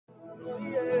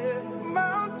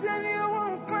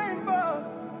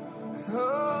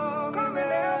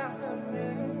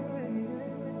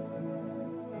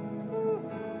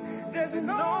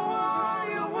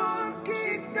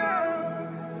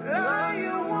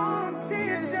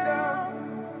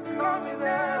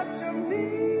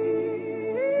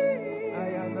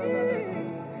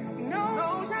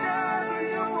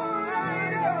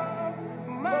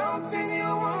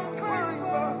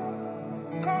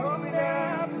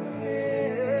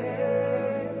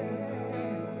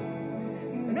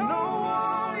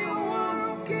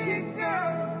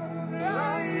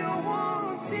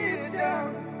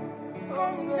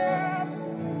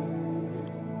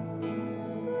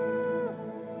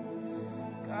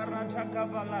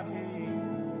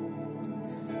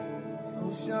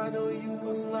shadow you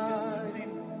will light,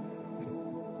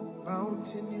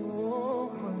 mountain you will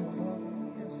climb up.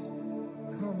 Yes,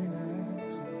 coming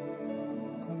after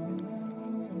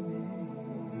me,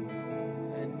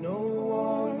 and no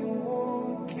wall you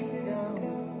won't kick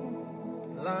down,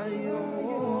 lion you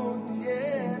won't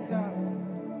tear down.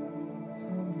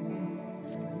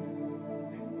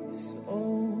 It's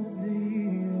all the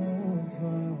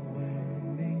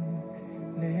overwhelming,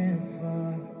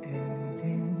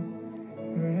 never-ending,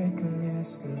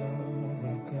 reckless love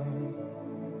of God.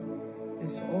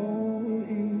 It's all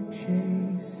it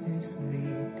chases me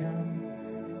down,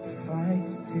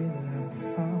 fights till I'm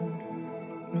found,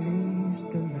 leaves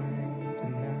the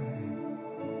 99.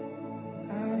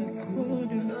 I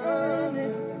couldn't earn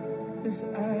it, 'cause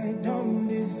I don't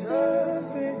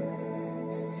deserve it.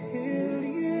 Still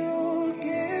you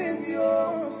give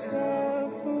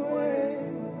yourself away.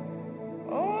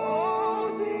 All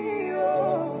the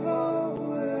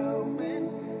overwhelming,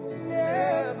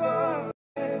 never-ending,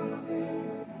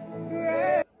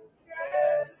 reckless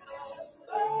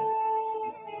love.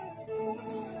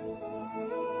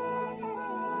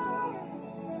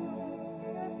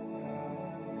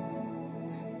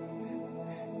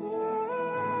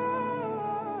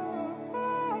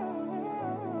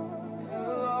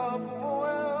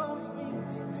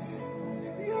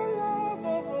 Your love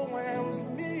overwhelms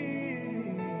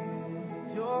me.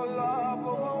 Your love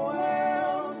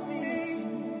overwhelms me.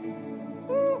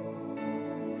 Woo.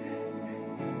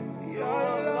 Your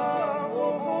love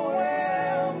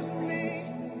overwhelms me,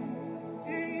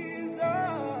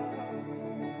 Jesus.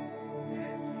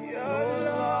 Your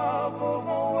love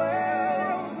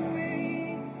overwhelms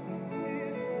me,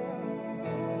 Jesus.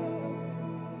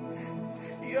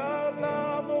 Your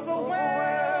love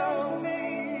overwhelms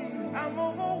me. I'm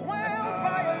overwhelmed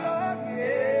by your love,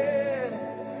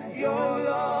 yeah. Your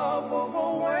love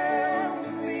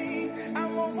overwhelms me.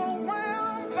 I'm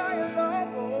overwhelmed by your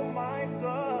love, oh my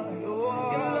God.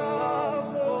 Your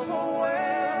love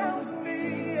overwhelms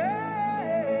me,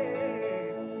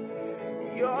 yeah.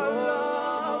 Your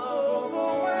love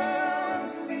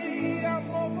overwhelms me. I'm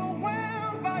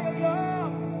overwhelmed by your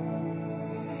love.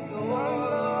 Your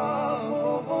love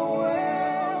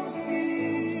overwhelms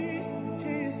me,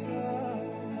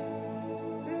 Jesus.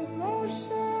 There's no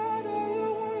shadow you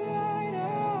won't light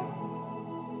up,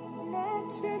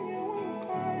 mountain you won't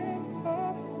climb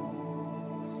up,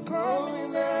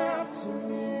 coming after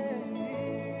me.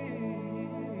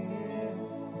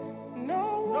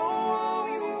 No,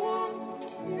 you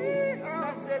won't tear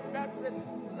down. That's it.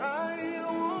 No, you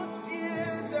won't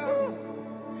tear down,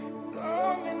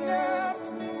 coming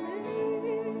after me.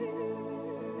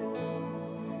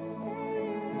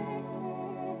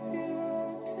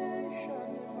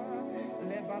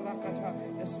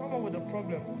 There's someone with a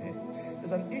problem.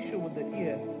 There's an issue with the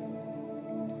ear.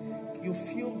 You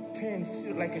feel pain,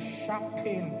 still like a sharp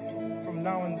pain from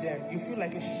now and then. You feel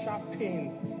like a sharp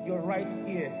pain, your right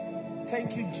ear.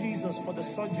 Thank you, Jesus, for the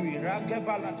surgery.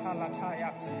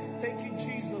 Thank you,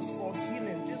 Jesus, for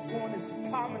healing. This one is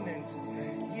permanent.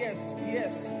 Yes.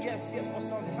 For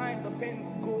some time, the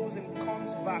pain goes and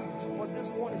comes back, but this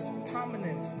one is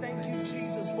permanent. Thank you,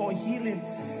 Jesus, for healing.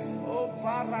 Oh,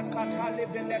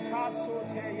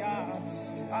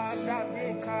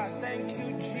 thank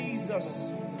you,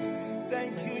 Jesus.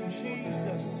 Thank you,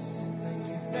 Jesus.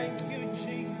 Thank you,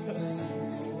 Jesus.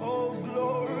 Oh,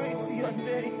 glory to your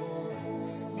name.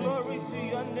 Glory to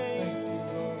your name.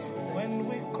 When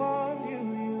we call you,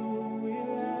 you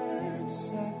will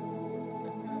answer.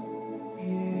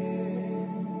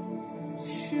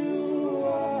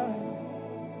 Yeshua.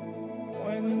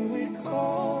 When we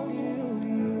call you,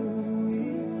 you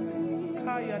will.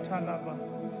 Kaya Talaba.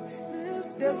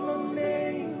 There's no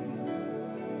name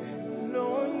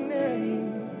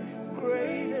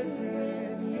greater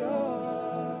than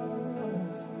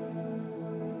yours.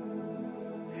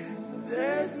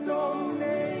 There's no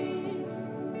name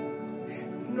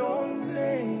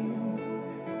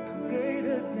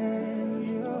greater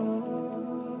than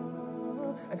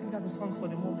yours. I think that's a song for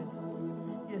the moment.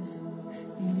 Yes.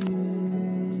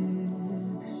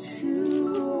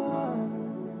 Yeshua.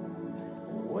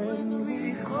 When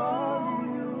we call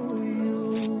you,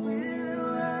 you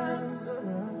will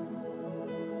answer.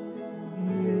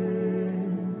 Yeah.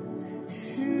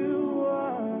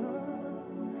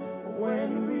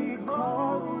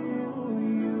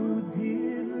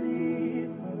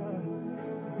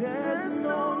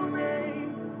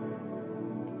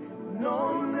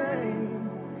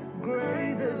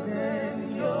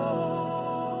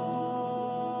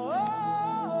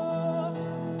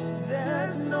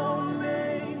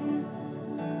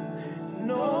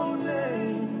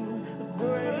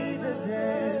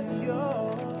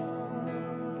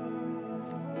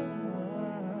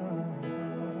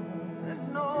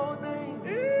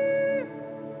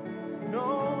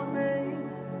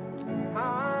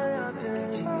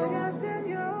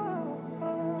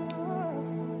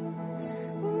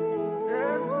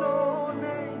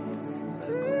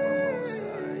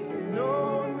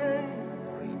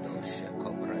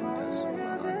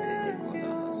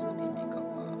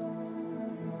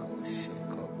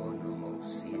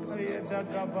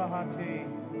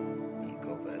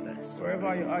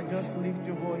 Wherever you are, just lift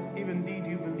your voice. If indeed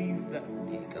you believe that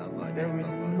there is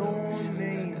no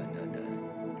name.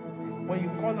 When you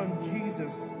call on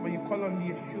Jesus, when you call on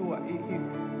Yeshua,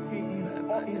 he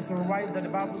is right that the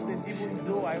Bible says, even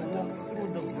though I walk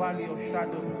through the valley of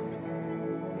shadow,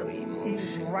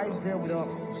 He's right there with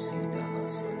us.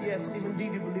 Yes, if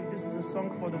indeed you believe this is a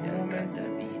song for the moment.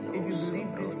 If you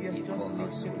believe this, yes, just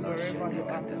lift it wherever you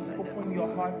are. Open your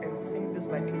heart and sing this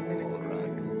like a minute.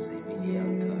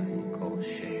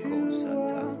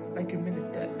 Like a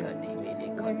minute. That's it.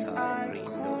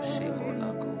 When I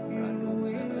call you,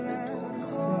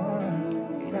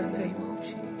 that's it.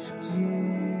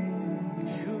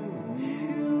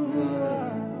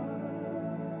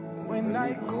 When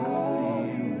I call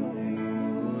you,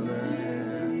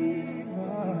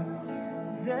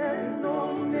 there's no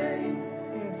name,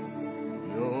 yes,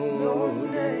 no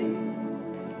name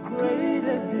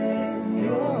greater than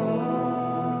yours.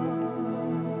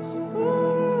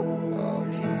 Oh,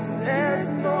 Jesus. There's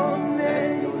no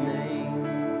name,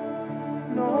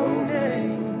 no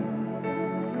name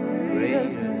greater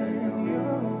than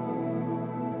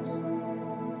yours.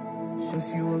 'Cause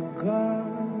you are God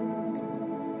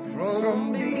from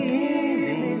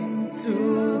beginning to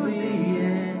the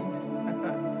end.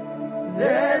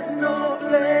 There's no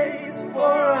place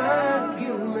for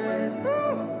argument.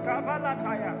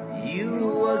 You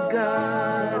are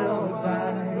God all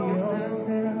by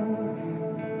yourself.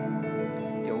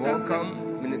 You're welcome,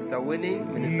 Minister Winnie,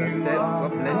 Minister Steph.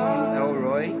 God bless you,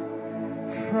 Elroy.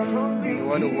 We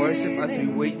want to worship as we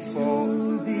wait for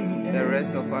the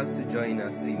rest of us to join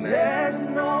us. Amen. There's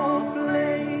no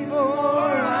place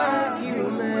for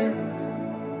argument.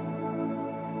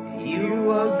 You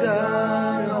are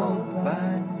God all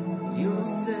by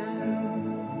yourself.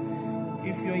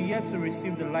 If you're yet to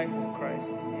receive the life of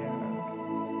Christ,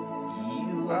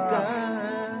 you are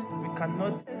God. We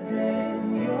cannot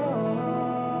then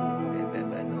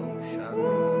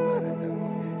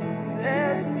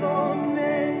there's no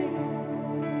name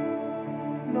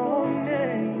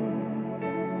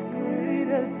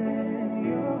greater than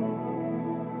yours.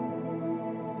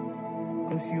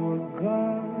 'Cause you are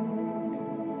God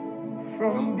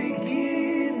from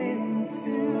beginning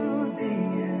to the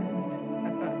end.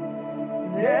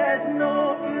 There's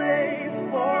no place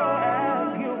for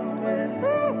argument.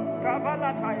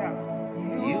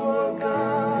 You are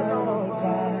God all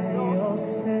by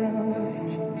yourself.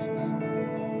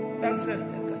 That's it.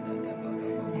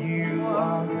 You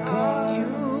are God.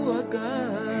 You are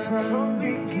God from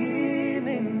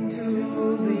beginning to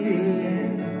the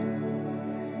end.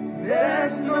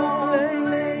 There's no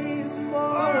place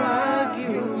for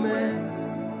argument.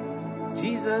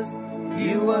 Jesus,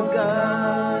 you are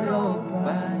God all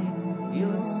by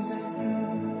yourself.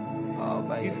 All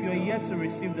by yourself. If you're yet to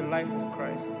receive the life of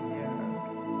Christ,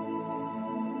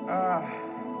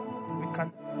 we can.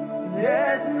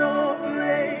 There's no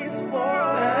place for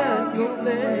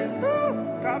argument.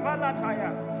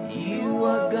 You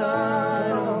are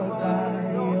God all by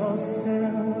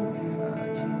yourself.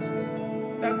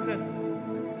 That's it.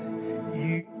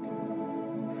 You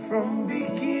from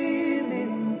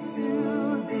beginning to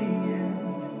the end.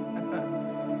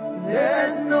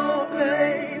 There's no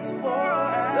place for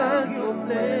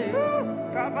argument.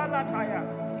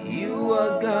 You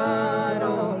are God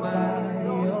all by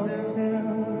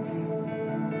yourself.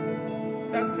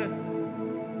 That's it.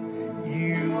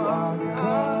 You are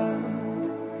God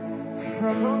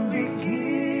from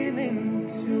beginning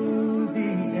to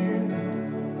the end.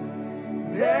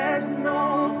 There's no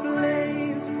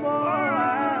place for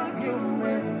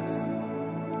argument.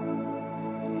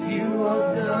 You are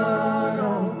God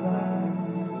all by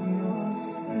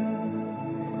yourself.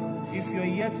 If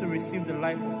you're yet to receive the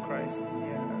life of Christ,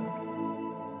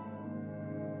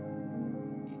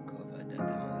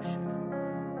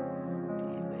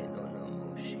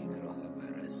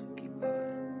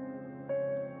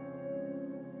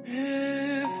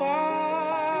 if I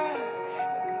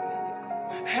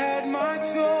had my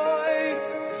choice,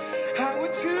 I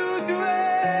would choose you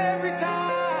every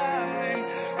time.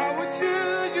 I would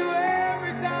choose you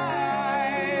every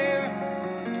time.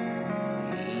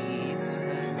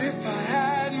 If I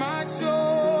had my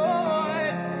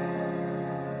choice,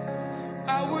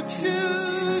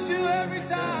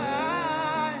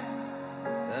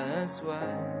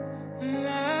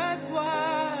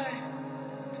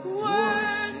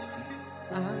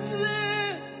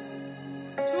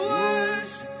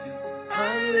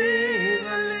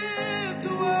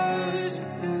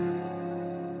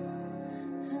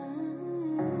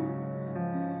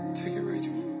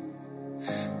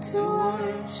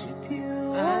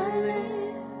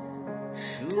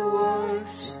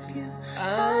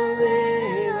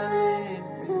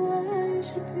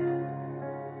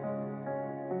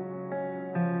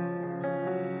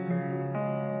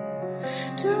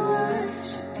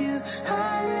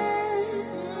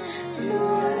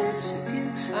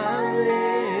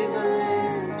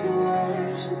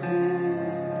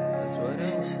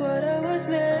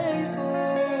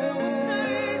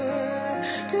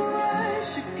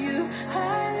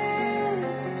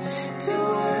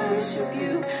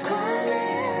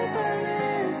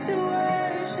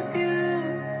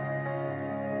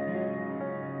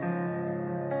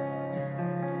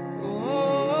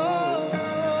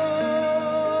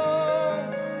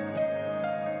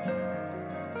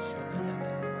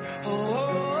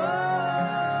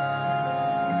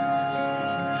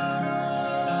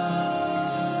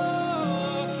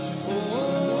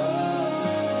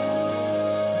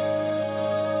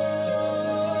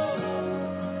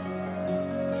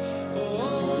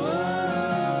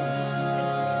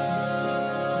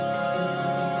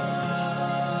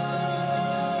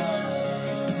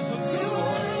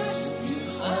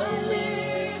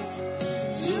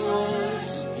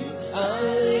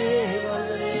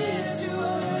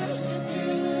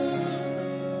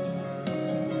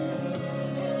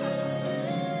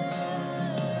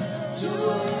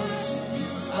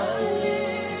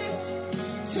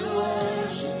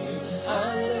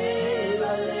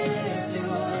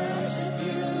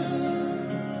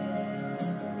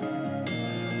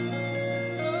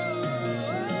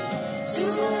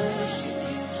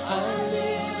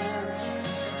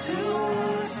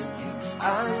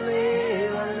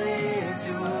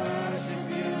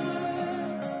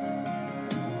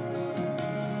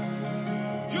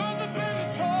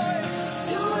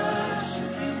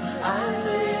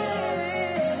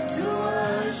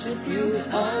 you,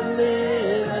 I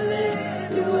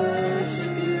live to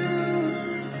worship you.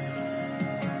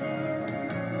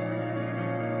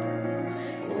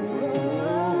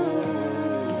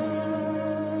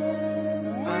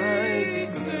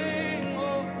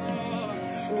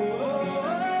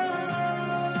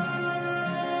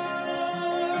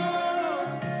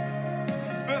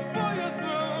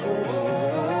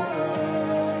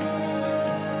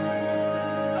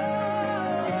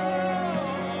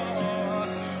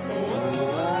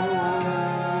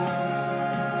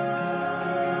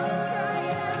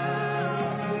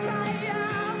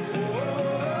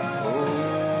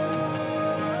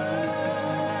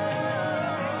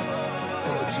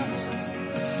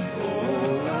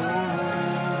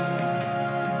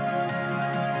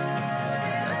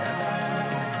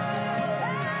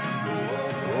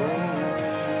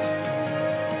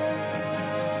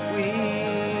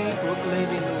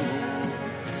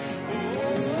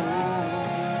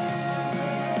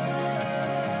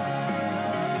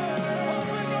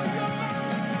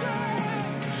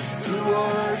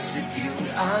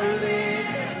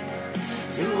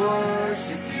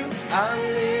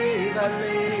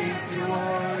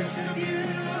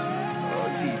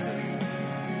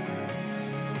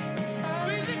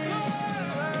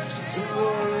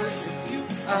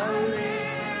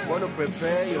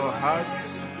 Prepare your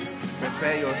hearts,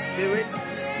 prepare your spirit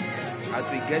as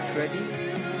we get ready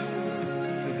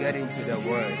to get into the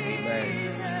word. Amen.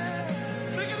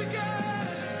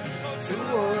 To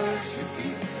worship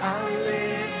you, I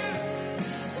live.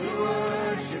 To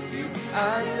worship you,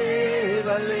 I live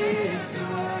to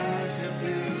worship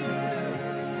you.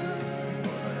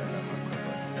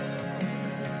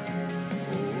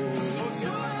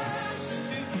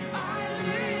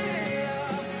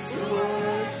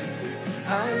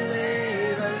 I live to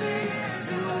worship you.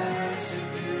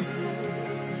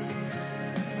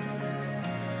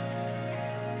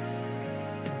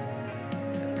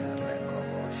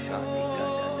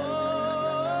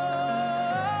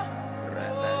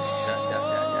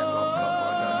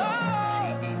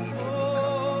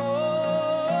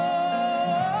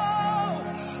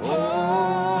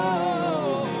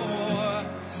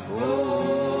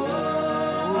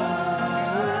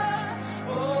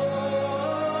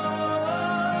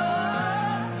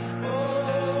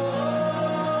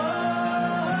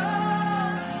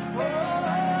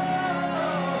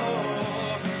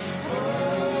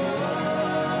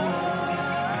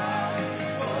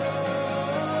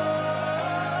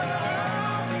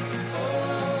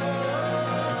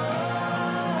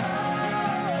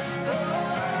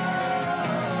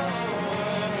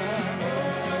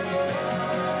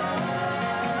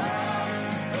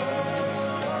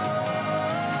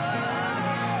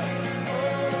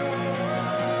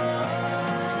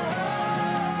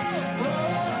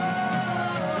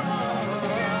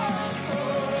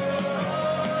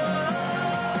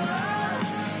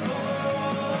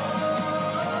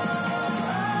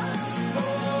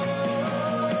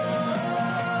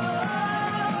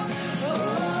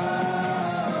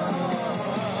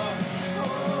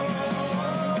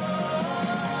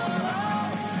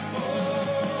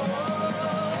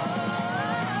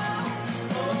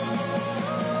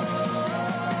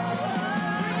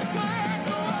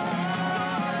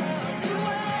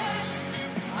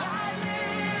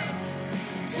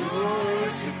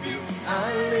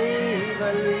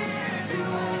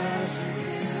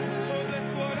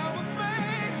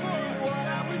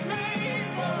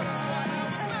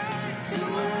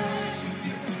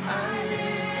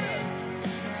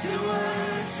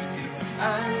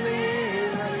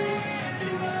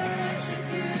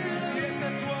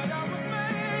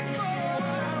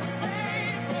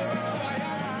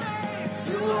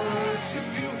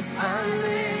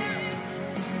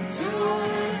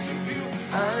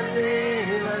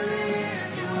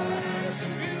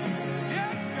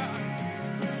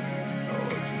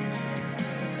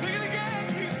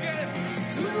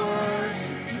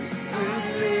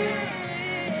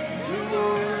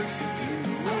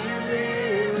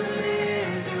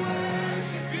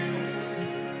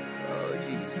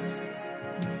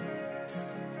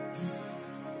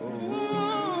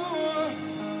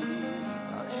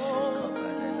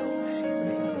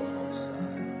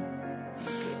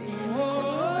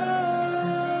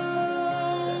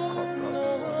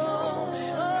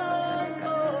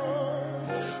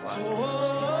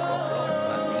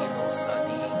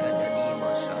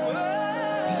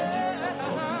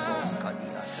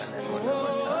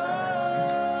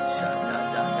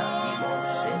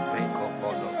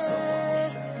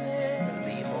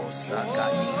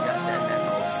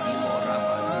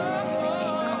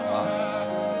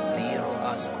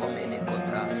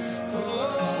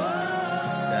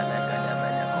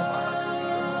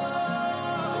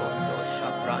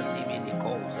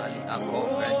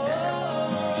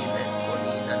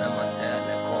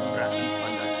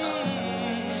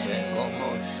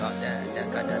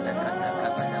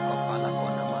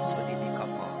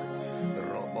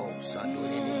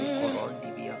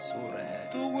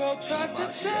 The world tried to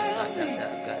tell me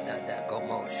that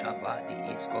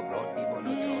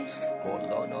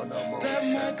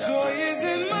my joy is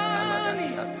in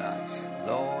money.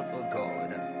 Lord, oh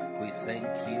God, we thank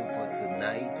you for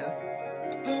tonight.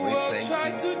 The We world thank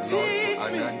tried you, to Lord, teach for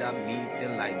me another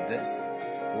meeting like this,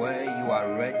 where you are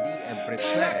ready and that I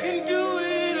prepared can do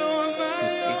it on my to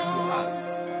speak to own. us.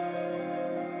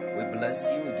 We bless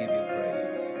you, we give you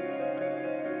praise.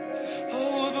 Oh,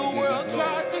 the We give world you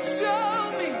tried glory. to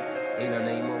show me In the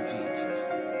name of Jesus.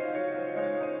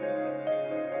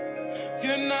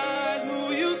 you're not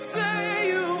who you say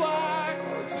you are.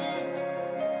 Oh, Jesus.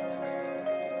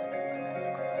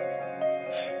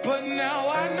 But now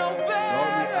I know Lord, we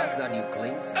better. ask that you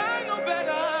cleanse us. I know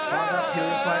better. Father,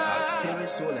 purify our spirit,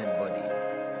 soul, and body.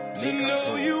 To Make us know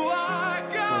whole. you are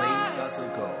Cleanse God. us, O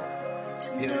God.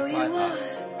 Purify us.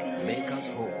 Make us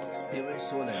whole. Spirit,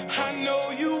 soul, and I body.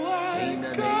 know you are In the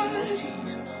name of God.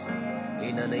 Jesus.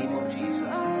 In the name of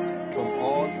Jesus. From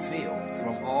all filth,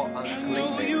 from all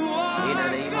uncleanness. In the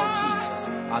name of Jesus.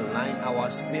 Align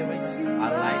our spirits,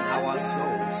 align our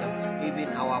souls, even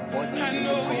our bodies I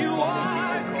into know you conformity,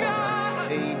 are oh God.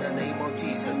 God. In the name of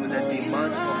Jesus. With the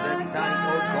demands of this time,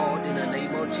 oh God, in the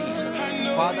name of Jesus.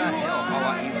 Father, help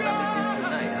our infirmities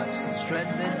tonight.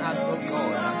 Strengthen us, oh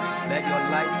God. Let your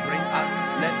light bring us,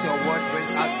 let your word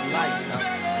bring us light.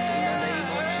 In the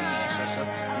name of Jesus.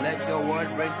 Let your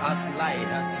word bring us light.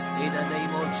 In the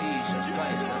name of Jesus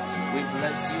Christ. We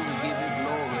bless you, we give you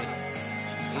glory.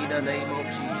 In the name of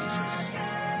Jesus.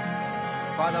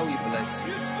 Father, we bless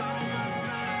you.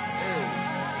 Hey.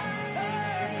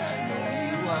 I know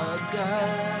you are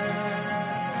God.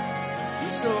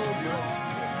 You're so good.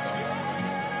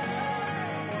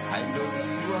 I know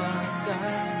you are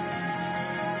God.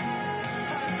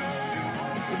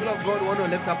 People of God, want to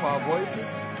lift up our voices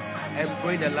and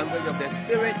pray the language of the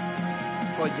Spirit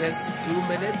for just 2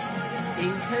 minutes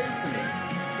intensely.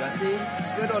 You are saying,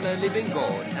 Spirit of the living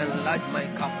God, enlarge my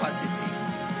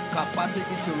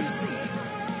capacity to receive,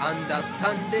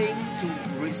 understanding to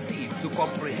receive, to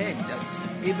comprehend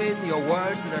even your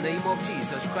words in the name of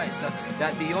Jesus Christ,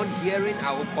 that beyond hearing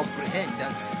I will comprehend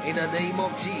in the name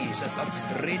of Jesus.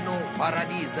 Reno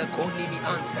paradise konimi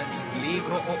ante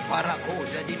ligro o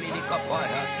paracoja dimini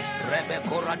kapaya rebe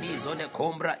coradizo ne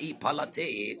combra I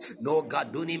palate no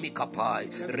gaduni mi kapai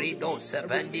rido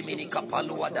sevendi mini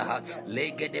kapaluada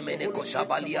lege de mene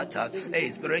koshabaliata. A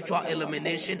spiritual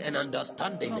illumination and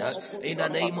understanding in the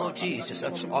name of Jesus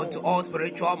unto all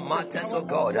spiritual matters, oh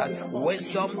God,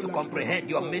 wisdom to comprehend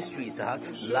your mysteries.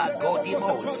 La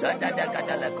godimo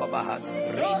sadadagadala kobaha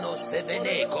rino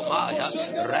sevene komaya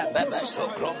rababa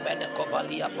sokrombene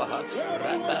kobalia paha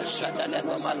rabba shadada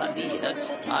komaladi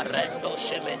arendo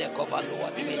shemene kobalua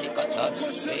diminikata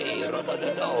e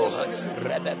rododo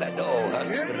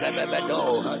rebebedo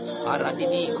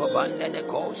aradini kobandene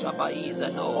ko shabaiza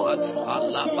no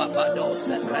Allah babado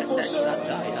sebrende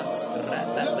ataya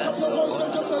rababa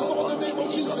sokrombene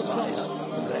diminikata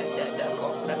redede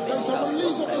There's a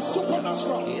release of the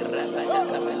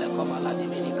supernatural.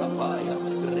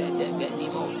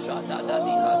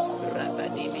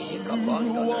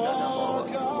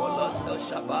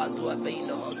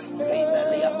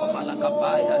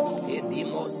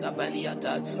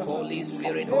 Holy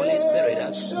Spirit,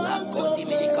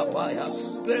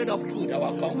 Spirit of truth,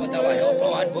 our comfort, our help,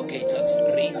 our advocate.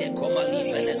 Ride komali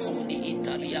venesuni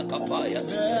intalia kapaya.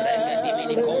 Rege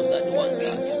dimini konza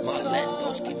duanta.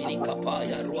 Malendos kimini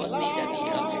kapaya. Ruazida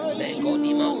dia. Lego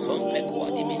dima sompe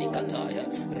kwa dimini kataya.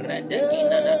 Rede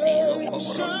gina na dino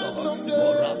komrondo.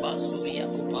 Moraba subia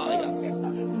kupaya.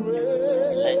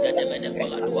 Lega de mene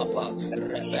kola duapa.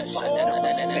 Rebesha de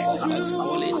gane kopa.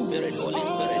 Holy Spirit, Holy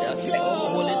Spirit. Oh,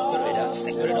 Holy Spirit.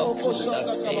 Spirit of truth.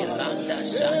 Elanda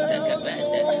shante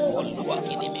kebende. Olua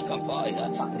kinimi kapaya.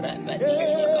 Rebe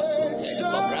dimini kasunte.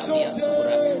 Kobrabia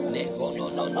sura. Lego no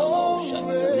mosha.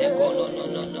 Lego no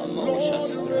mosha.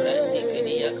 Rendi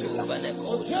kinia tuba ne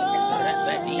kosha.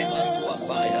 Rebe dima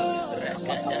swapaya.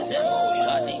 Regada de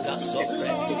mosha. Diga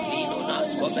sopre. Lino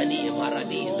nasko veni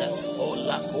maradiza.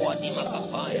 Ola kwa di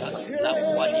makapaya. La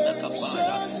kwa di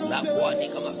makapaya. La kwa di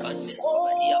kamakande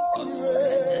skobania pa.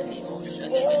 Rende mosha.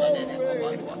 Nene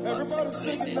kobalua. Everybody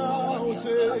sing it now.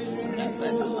 Say,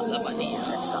 Zabania. I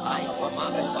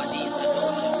command Badiza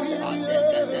Nosha.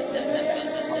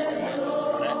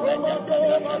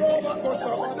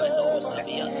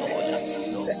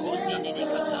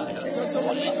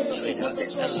 Holy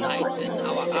Spirit. Enlighten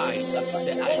our eyes,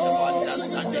 the eyes of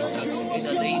understanding. In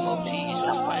the name of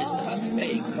Jesus Christ,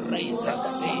 a grace, a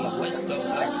wisdom,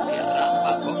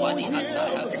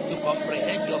 to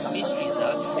comprehend your mysteries, to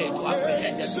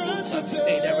apprehend the truth,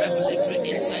 the revelatory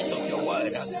insight of your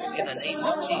word. In the name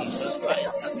of Jesus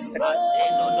Christ,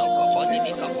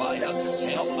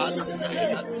 help us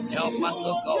tonight. Help us, O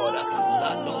God.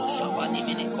 Lado Shabani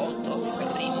Minikonto,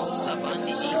 Rimo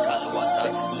Sabani Kalwata,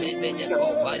 Lebede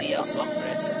Kovaria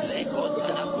Sombre, Le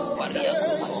Contana Kovaria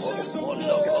Somo,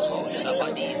 Mologo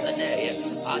Shabani Zanea,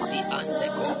 Adi Ante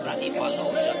Cobra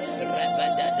Ipalosha,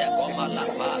 Rebede de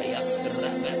Comalapaya,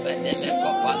 Rebede de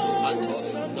Copalu Ato,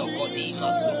 Nokodima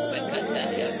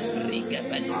Supekatea,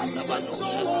 Rigabenu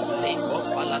Sabanosha, Le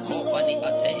Copala Copani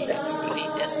Atea,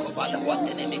 Rides Copala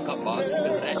Watenemikapa,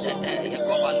 Redede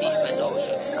Copali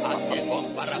Venosha, Ade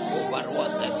Compara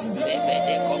Covarosa,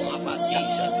 Lebede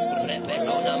Comapatisha,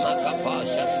 Rebedona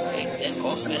Macapasha, Ede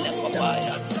Compele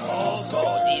Copaya, oh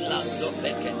God, Ila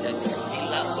Sopekete,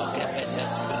 Ila Sokepete,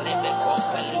 Rebe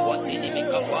Compele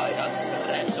Watinimikapaya,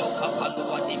 Rendo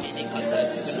Capalua Diminicasa,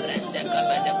 Rende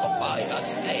Cabene Copaya,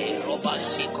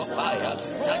 Robashi Copaya,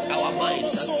 touch our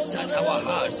minds, touch our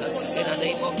hearts, in the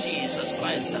name of Jesus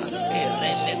Christ,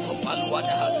 Reme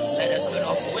Copaluada, let the spirit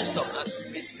of wisdom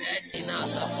be stirred in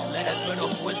us, let the spirit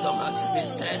of wisdom be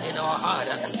stirred in our heart,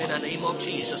 in the name of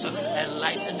Jesus,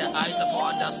 enlighten the eyes of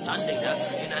our understanding,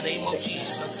 in the name of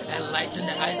Jesus, enlighten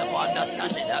the eyes of our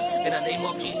understanding, in the name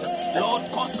of Jesus.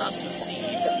 Lord, cause us to see,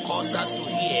 cause us to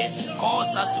hear,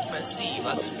 cause us to perceive,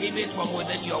 even from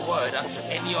within your word.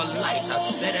 In your light,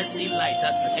 let us see light.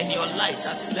 In your light,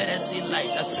 let us see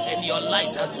light. In your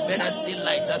light, let us see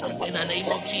light. In the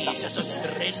name of Jesus,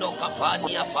 Rendo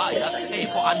Kapania Fire,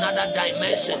 for another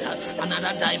dimension,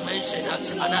 another dimension,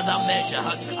 another measure,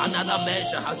 another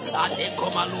measure.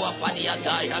 Adekomalua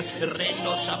Padiataya,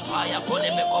 Rendo Shapaya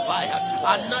Kolemekovaya,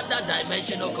 another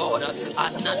dimension of God,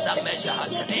 another measure.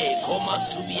 Koma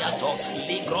Subiato,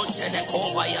 Ligrontene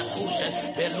Kovaya Tushe,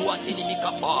 Beluatini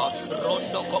Mikapa,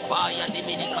 Rondo Kopaya,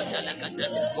 Diminika Telekate,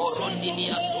 Morondi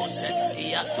Miasunte,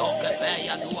 Iatoke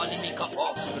Paya,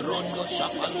 Dualimikapo, Rondo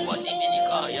Shapalua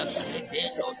Diminikaya,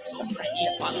 Deno Sumre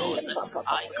Impalosa, I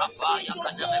Kapaya,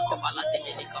 Kanamekopala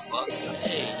Diminikapa.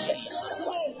 Hey, Jesus.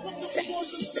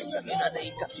 Jesus. In the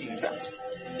name of Jesus.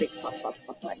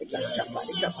 Thank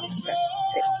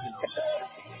you, Jesus.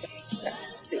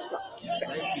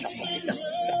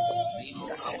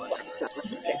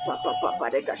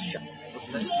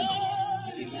 Bless you, Lord.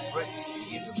 We give you praise. We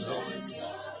give you glory.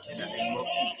 In the name of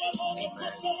Jesus.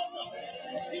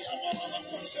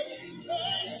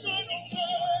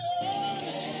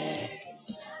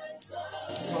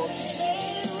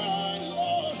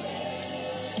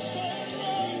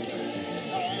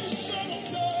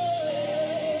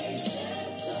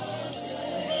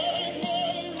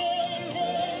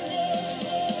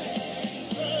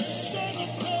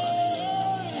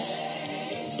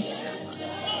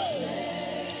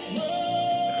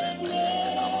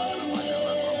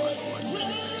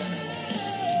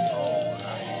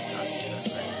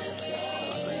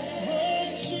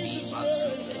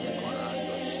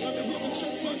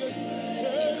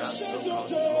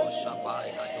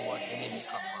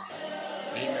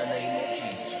 In the name of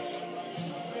Jesus.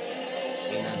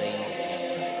 In the name of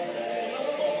Jesus.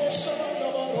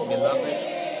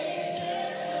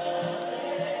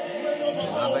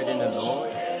 Beloved in the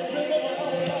Lord,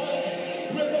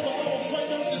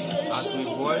 as we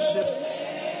worship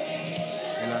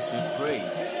and as we pray,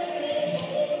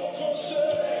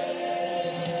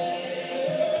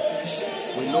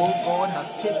 we know God has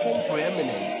taken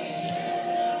preeminence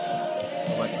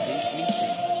over today's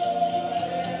meeting.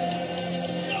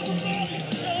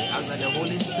 That the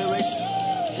Holy Spirit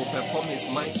will perform His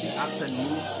mighty acts and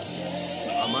moves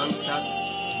amongst us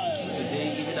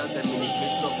today, even as the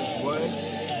administration of His word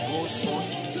goes forth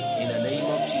in the name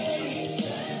of Jesus.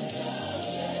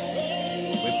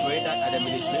 We pray that at the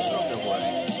administration of the word,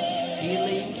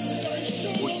 healings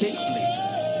will take place,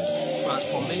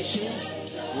 transformations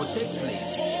will take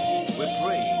place. We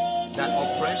pray that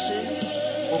oppressions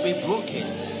will be broken,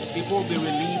 people will be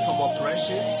relieved from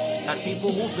oppressions, that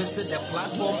people who visit the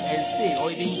platform and stay or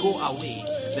even go away,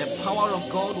 the power of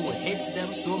God will hit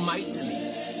them so mightily.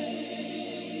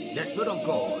 The Spirit of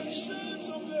God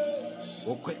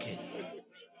will quicken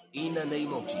in the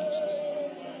name of Jesus.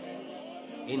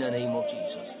 In the name of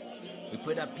Jesus. We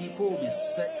pray that people will be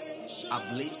set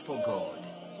ablaze for God.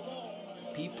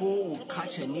 People will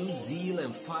catch a new zeal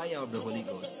and fire of the Holy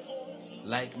Ghost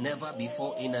like never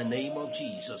before in the name of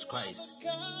Jesus Christ.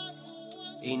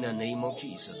 In the name of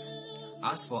Jesus.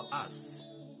 As for us,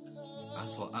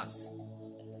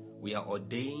 we are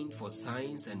ordained for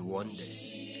signs and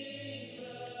wonders.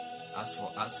 As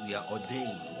for us, we are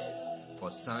ordained for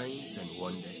signs and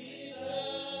wonders.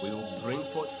 We will bring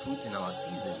forth fruit in our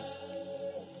seasons.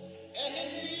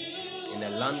 In a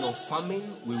land of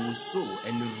famine, we will sow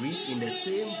and reap in the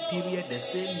same period, the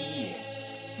same year,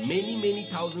 many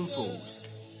thousand folds.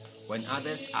 When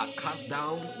others are cast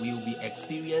down, we will be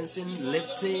experiencing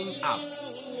lifting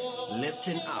ups.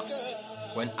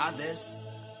 When others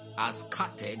are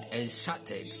scattered and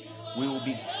shattered, we will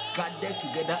be gathered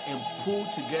together and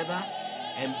pulled together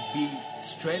and be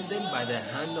strengthened by the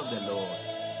hand of the Lord.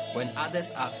 When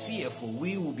others are fearful,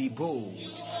 we will be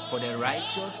bold, for the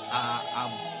righteous are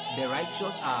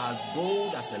as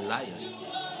bold as a lion.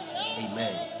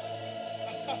 Amen.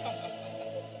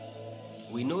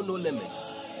 We know no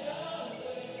limits.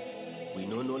 We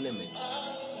know no limits.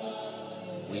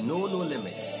 We know no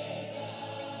limits.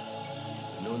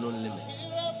 We know no limits.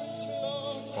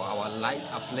 For our light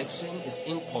affliction is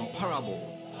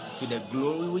incomparable to the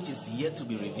glory which is yet to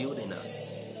be revealed in us.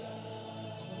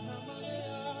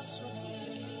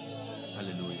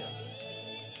 Hallelujah.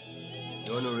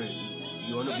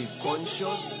 You want to be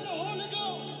conscious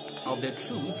of the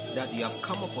truth that you have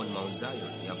come upon Mount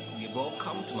Zion. We've all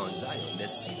come to Mount Zion, the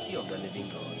city of the living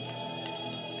God,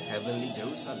 the heavenly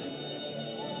Jerusalem,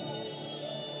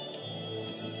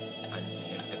 and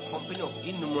a company of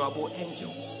innumerable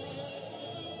angels.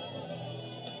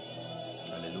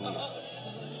 Hallelujah.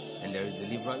 And there is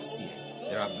deliverance here.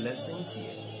 There are blessings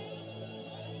here.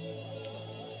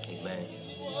 Amen.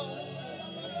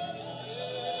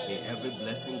 May every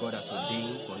blessing God has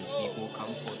ordained for his people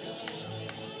come forth in Jesus' name.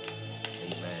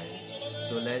 Amen.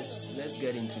 So let's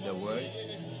get into the word.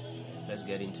 Let's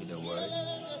get into the word.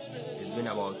 It's been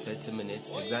about 30 minutes,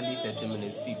 exactly 30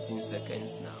 minutes, 15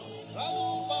 seconds now.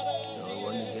 So I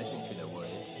want to get into the word.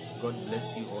 God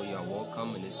bless you all. You are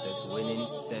welcome, Ministers Winning,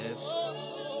 Steph,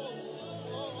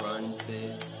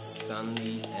 Francis,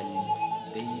 Stanley,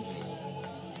 and David.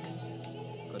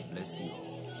 God bless you all.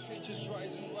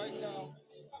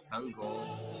 Thank God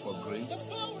for grace.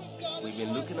 We've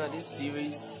been looking at this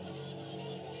series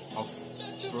of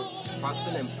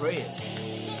fasting and prayers.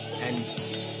 And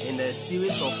in the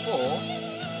series of 4,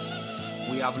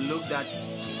 we have looked at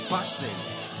fasting,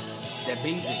 the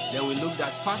basics. Then we looked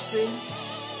at fasting,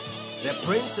 the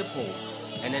principles.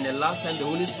 And then the last time the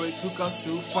Holy Spirit took us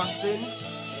through fasting,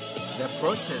 the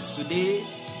process. Today,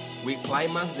 we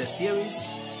climax the series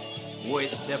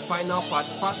with the final part,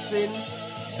 fasting,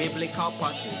 biblical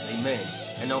patterns. Amen.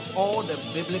 And of all the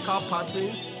biblical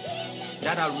patterns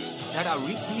that are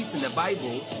replete in the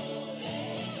Bible,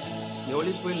 the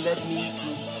Holy Spirit led me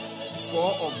to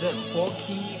 4 of them, 4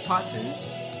 key patterns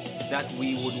that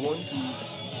we would want to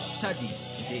study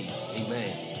today.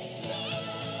 Amen.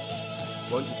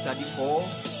 We want to study 4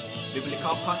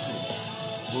 biblical patterns.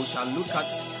 We shall look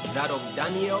at that of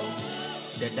Daniel,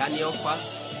 the Daniel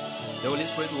fast. The Holy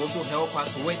Spirit will also help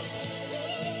us with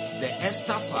the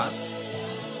Esther fast.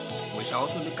 We shall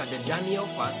also look at the Daniel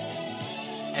fast,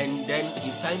 and then,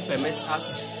 if time permits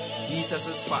us,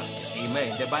 Jesus' fast.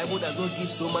 Amen. The Bible does not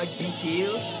give so much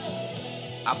detail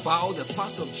about the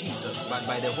fast of Jesus, but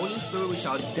by the Holy Spirit we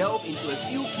shall delve into a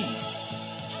few keys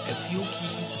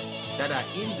that are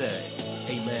in there.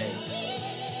 Amen.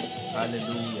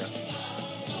 Hallelujah.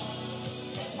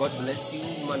 God bless you,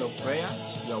 man of prayer.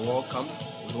 You are welcome.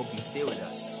 We hope you stay with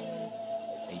us.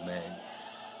 Amen.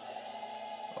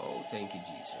 Oh, thank you,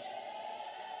 Jesus.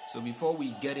 So before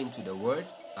we get into the word,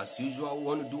 as usual, we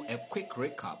want to do a quick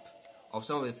recap of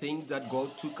some of the things that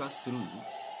God took us through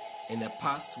in the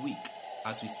past week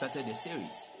as we started the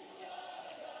series.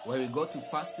 When we got to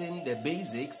fasting, the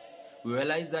basics, we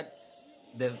realized that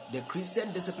the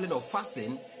Christian discipline of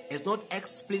fasting is not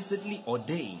explicitly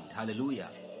ordained. Hallelujah.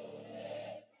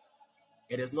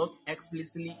 It is not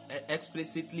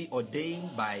explicitly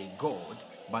ordained by God,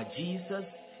 but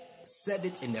Jesus said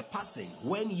it in a passing.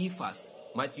 When ye fast,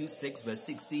 Matthew 6 verse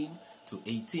 16 to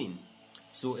 18.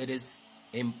 So it is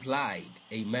implied.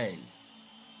 Amen.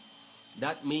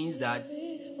 That means that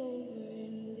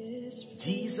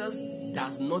Jesus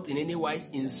does not in any wise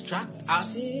instruct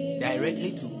us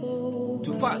directly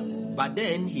to fast, but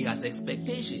then he has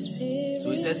expectations.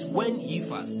 So he says, when ye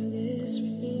fast.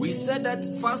 We said that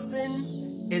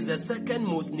fasting is the second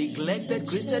most neglected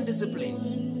Christian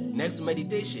discipline next to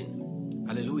meditation.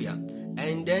 Hallelujah.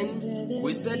 And then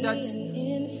we said that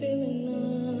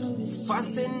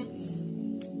fasting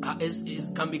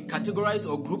can be categorized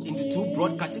or grouped into 2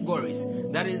 broad categories.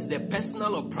 That is the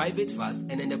personal or private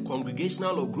fast, and then the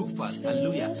congregational or group fast.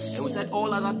 Hallelujah. And we said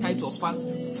all other types of fast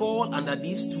fall under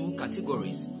these 2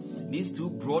 categories. these two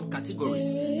broad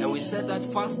categories. And we said that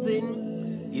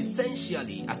fasting,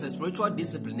 essentially, as a spiritual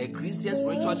discipline, a Christian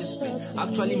spiritual discipline,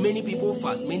 actually many people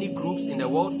fast, many groups in the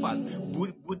world fast.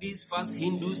 Buddhists fast,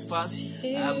 Hindus fast,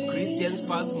 Christians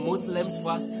fast, Muslims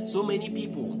fast. So many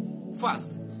people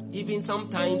fast. Even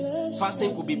sometimes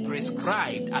fasting could be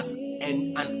prescribed as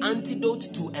an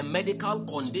antidote to a medical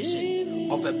condition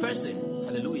of a person.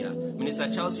 Hallelujah. Minister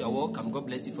Charles, you are welcome. God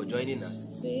bless you for joining us.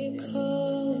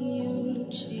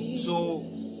 So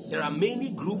there are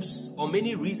many groups or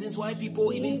many reasons why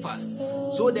people even fast.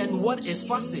 So then what is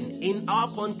fasting in our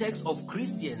context of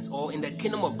Christians or in the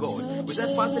kingdom of God? We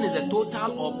said fasting is a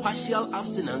total or partial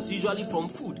abstinence, usually from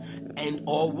food and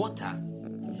or water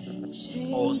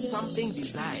or something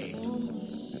desired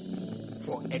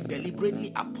for a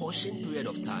deliberately apportioned period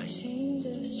of time.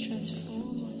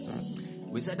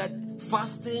 We said that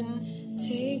fasting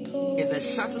is a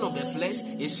shutting of the flesh.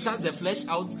 It shuts the flesh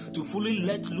out to fully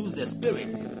let loose the spirit.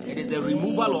 It is the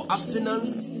removal or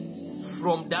abstinence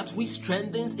from that which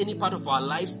strengthens any part of our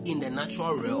lives in the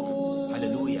natural realm.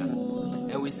 Hallelujah.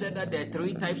 And we said that there are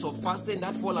three types of fasting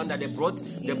that fall under the broad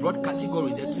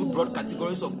category. The two broad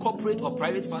categories of corporate or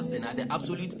private fasting are the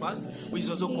absolute fast, which is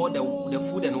also called the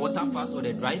food and water fast or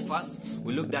the dry fast.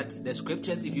 We looked at the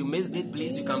scriptures. If you missed it,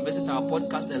 please, you can visit our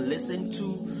podcast and listen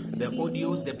to the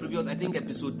audios, the previous, I think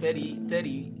episode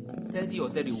 30 or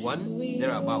 31,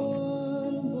 thereabouts.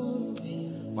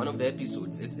 One of the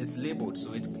episodes. It's labeled,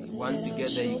 so once you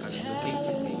get there, you can locate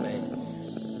it. Amen.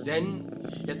 Then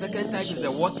the second type is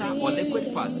the water or liquid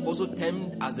fast, also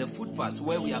termed as the food fast,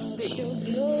 where we abstain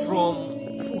from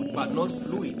food but not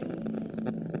fluid.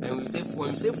 And when we say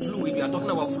fluid, we are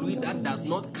talking about fluid that does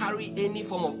not carry any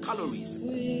form of calories.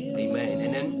 Amen.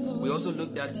 And then we also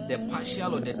looked at the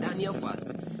partial or the Daniel fast,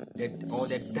 or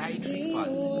the dietary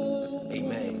fast.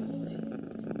 Amen.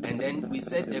 And then we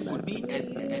said there could be a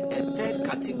third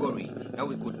category that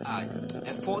we could add,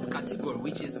 a fourth category,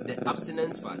 which is the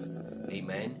abstinence fast.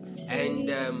 Amen. And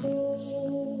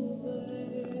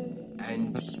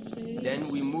then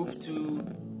we move to,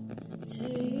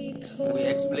 we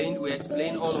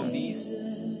explained all of these.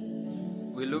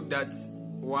 We looked at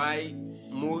why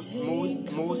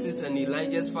Moses and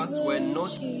Elijah's fasts were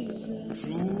not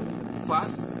true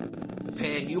fasts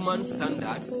per human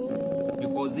standards,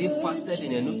 because they fasted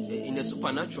in the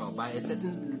supernatural by a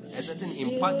certain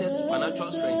imparted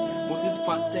supernatural strength. Moses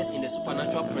fasted in the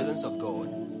supernatural presence of God.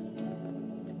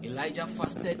 Elijah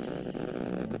fasted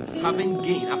after having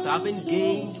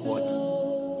gained what?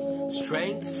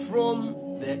 Strength from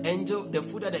the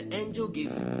food that the angel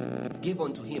gave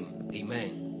unto him.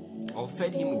 Amen. Or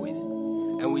fed him with.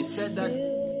 And we said that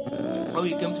when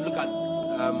we came to look at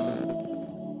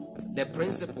the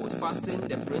principles, fasting,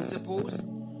 the principles,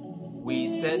 we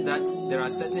said that there are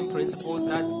certain principles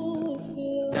that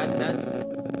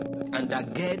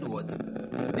undergird what?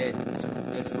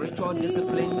 The spiritual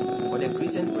discipline or the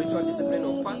Christian spiritual discipline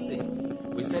of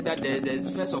fasting. We said that there's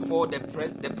first of all the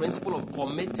principle of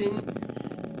committing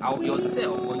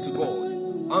yourself unto God,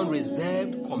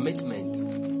 unreserved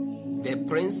commitment. The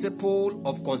principle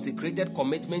of consecrated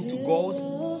commitment to God's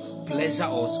pleasure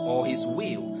or His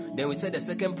will. Then we said the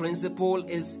second principle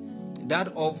is that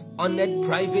of honored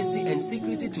privacy and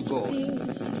secrecy to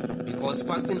God, because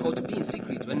fasting ought to be in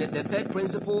secret. And the third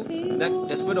principle that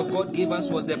the Spirit of God gave us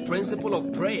was the principle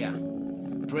of prayer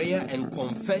and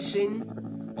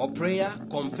confession, or prayer,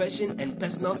 confession, and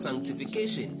personal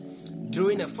sanctification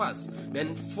during a fast.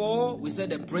 Then 4, we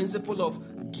said the principle of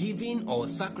giving or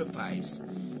sacrifice.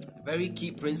 Very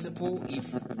key principle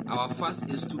if our fast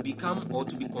is to become or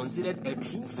to be considered a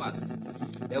true fast.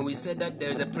 Then we said that there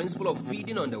is a principle of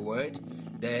feeding on the word,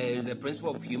 there is a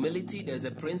principle of humility, there is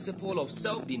a principle of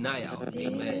self-denial.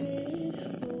 Amen.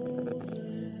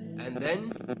 And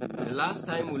then the last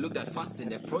time we looked at fasting,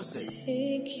 the process,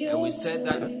 and we said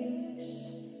that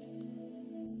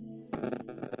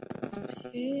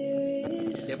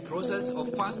the process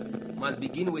of fast must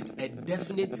begin with a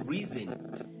definite reason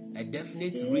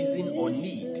or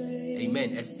need.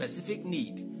 Amen. A specific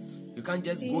need. You can't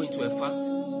just go into a fast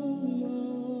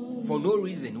for no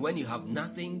reason when you have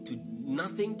nothing to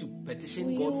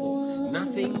petition God for,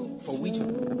 nothing for which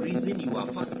reason you are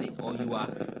fasting, or you are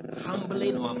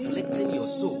humbling or afflicting your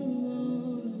soul.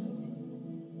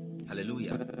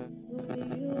 Hallelujah.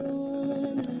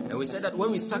 And we said that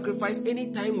when we sacrifice,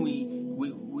 anytime we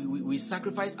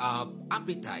sacrifice our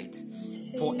appetite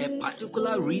for a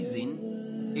particular reason,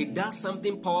 it does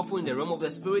something powerful in the realm of the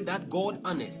spirit that God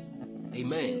honors.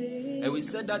 Amen. And we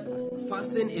said that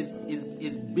fasting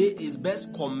is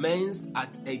best commenced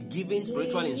at a given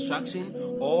spiritual instruction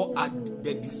or at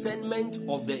the discernment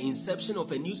of the inception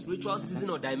of a new spiritual season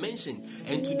or dimension.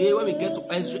 And today, when we get to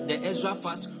the Ezra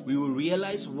fast, we will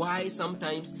realize why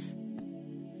sometimes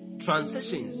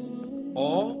transitions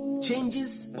or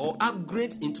changes or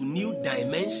upgrades into new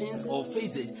dimensions or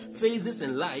phases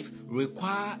in life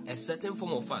require a certain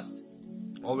form of fast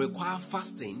or require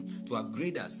fasting to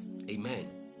upgrade us. Amen.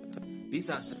 These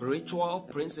are spiritual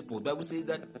principles. The Bible says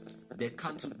that the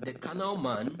carnal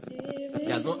man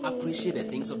does not appreciate the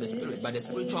things of the spirit, but the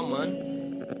spiritual man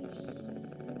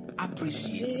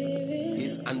appreciates.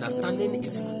 His understanding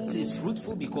is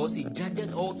fruitful because he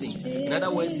judged all things. In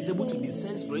other words, he's able to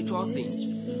discern spiritual things.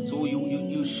 So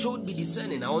you should be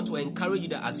discerning. I want to encourage you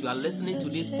that as you are listening to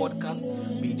this podcast,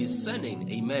 be discerning.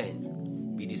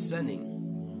 Amen. Be discerning.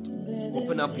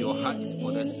 Open up your heart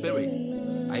for the Spirit.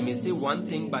 I may say one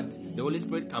thing, but the Holy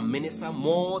Spirit can minister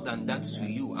more than that to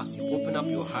you as you open up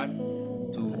your heart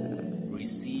to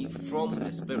receive from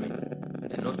the Spirit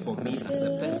and not from me as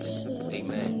a person.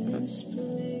 Amen.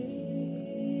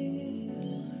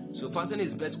 So fasting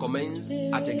is best commenced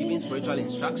at a given spiritual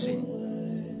instruction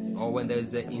or when there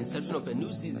is the inception of a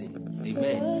new season.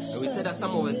 Amen. And we said that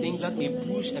some of the things that may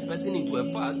push a person into a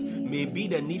fast may be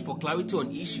the need for clarity on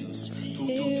issues,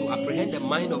 to apprehend the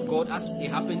mind of God, as it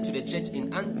happened to the church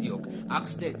in Antioch,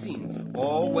 Acts 13.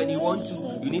 Or when you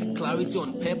need clarity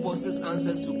on purposes,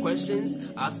 answers to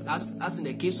questions, as in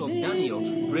the case of Daniel,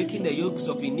 breaking the yokes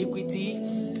of iniquity,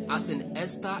 as in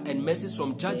Esther and message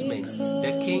from judgment,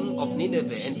 the king of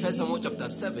Nineveh. In 1 Samuel chapter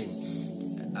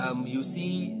 7, you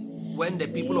see when the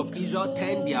people of Israel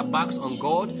turned their backs on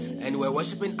God and were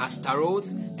worshipping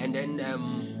Ashtaroth and then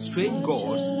strange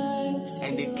gods,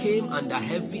 and they came under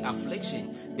heavy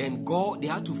affliction, then they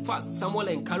had to fast. Samuel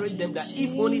encouraged them that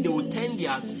if only they would turn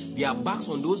their backs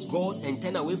on those gods and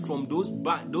turn away from those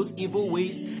evil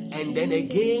ways, and then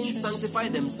again sanctify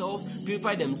themselves,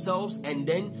 purify themselves, and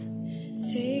then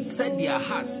set their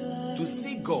hearts to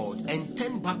seek God and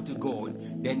turn back to God,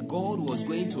 then God was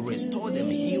going to restore them,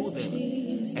 heal them.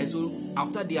 And so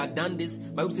after they had done this,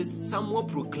 the Bible says Samuel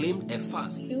proclaimed a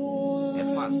fast,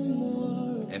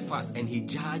 and he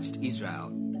judged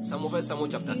Israel. Samuel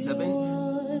chapter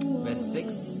 7, verse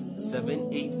 6,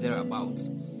 7, 8, thereabouts.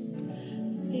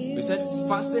 We said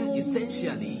fasting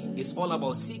essentially is all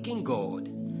about seeking God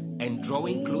and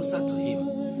drawing closer to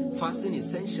Him. Fasting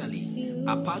essentially,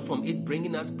 apart from it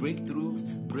bringing us breakthrough,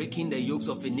 breaking the yokes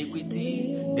of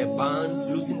iniquity, the bands,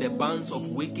 loosing the bands of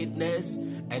wickedness,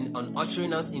 and on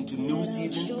ushering us into new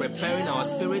seasons, preparing our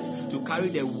spirits to carry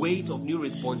the weight of new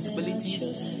responsibilities,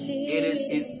 it is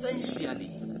essentially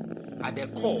at the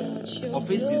core of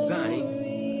His design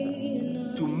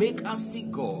to make us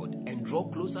seek God and draw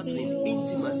closer to Him,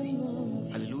 intimacy.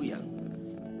 Hallelujah.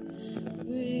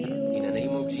 In the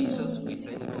name of Jesus, we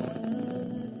thank God.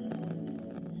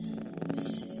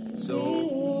 So,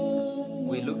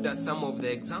 we looked at some of the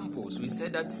examples. We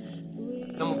said that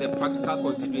some of the practical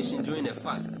considerations during a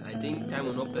fast. I think time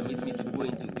will not permit me to go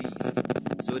into these.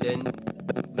 So then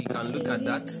we can look at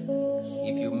that.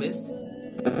 If you missed,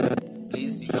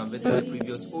 please, you can visit the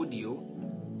previous audio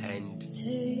and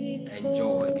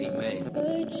enjoy.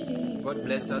 Amen. God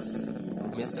bless us,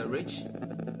 Mr. Rich.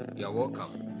 You are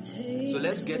welcome. So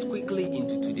let's get quickly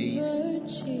into today's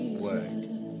word.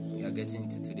 We are getting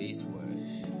into today's word.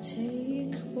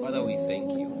 Father, we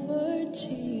thank you.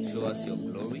 Show us your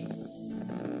glory.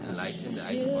 Enlighten the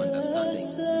eyes of understanding.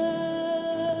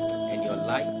 And your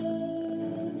light,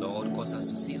 Lord, cause us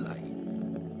to see light.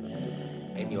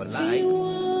 And your light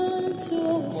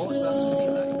cause us to see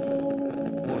light.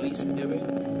 Holy Spirit,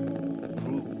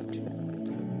 brood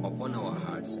upon our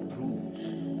hearts, brood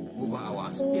over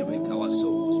our spirit, our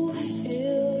souls, brood.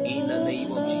 In the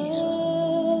name of Jesus,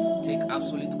 take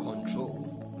absolute control.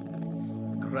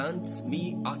 Grant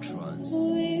me utterance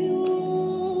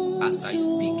as I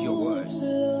speak your words.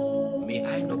 May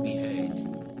I not be heard.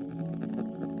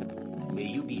 May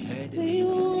you be heard and may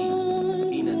you be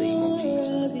seen. In the name of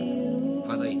Jesus.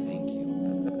 Father, I thank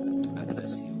you. I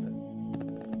bless you.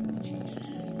 In Jesus'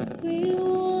 name.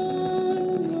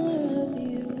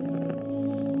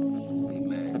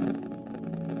 Amen.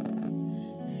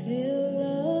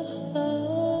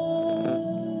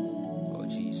 Oh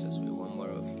Jesus, we want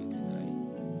more of you tonight.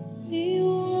 We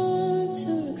want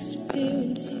to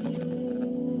experience you.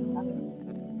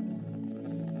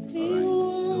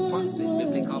 Alright, so fasting,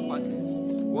 biblical patterns.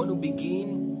 We want to begin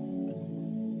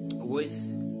with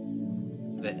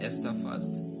the Esther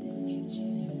Fast.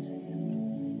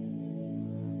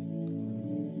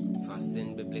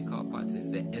 Fasting, biblical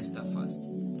patterns, the Esther Fast.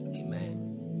 Amen.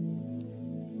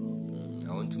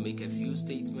 I want to make a few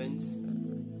statements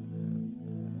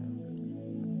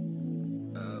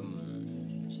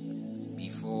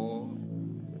before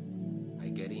I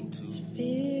get into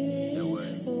the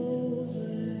word.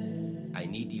 I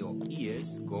need your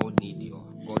ears. God needs your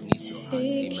heart.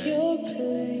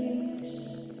 Amen.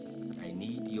 I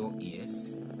need your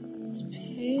ears.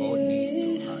 God needs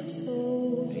your heart.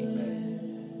 Amen.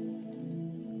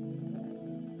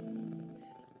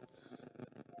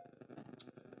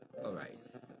 All right.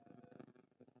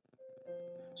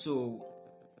 So,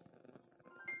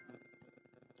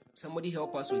 somebody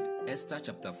help us with Esther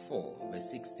chapter 4, verse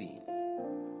 16.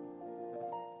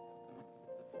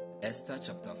 Esther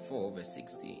chapter 4, verse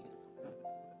 16.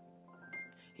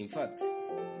 In fact,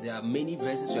 there are many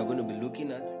verses we are going to be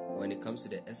looking at when it comes to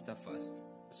the Esther Fast.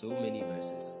 So many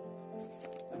verses.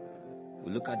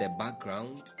 We'll look at the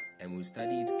background and we'll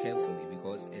study it carefully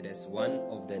because it is one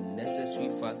of the necessary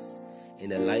fasts in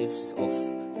the lives of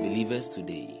believers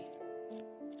today.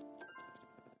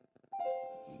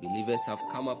 Believers have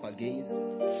come up against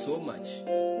so much.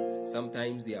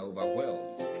 Sometimes they are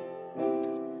overwhelmed.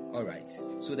 All right.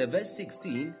 So the verse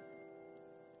 16.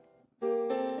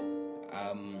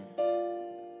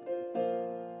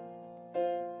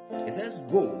 It says,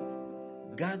 "Go,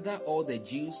 gather all the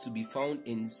Jews to be found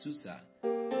in Susa."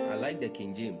 I like the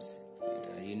King James.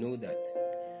 You know that.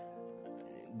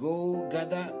 Go,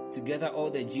 gather together all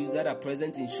the Jews that are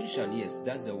present in Shushan. Yes,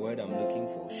 that's the word I'm looking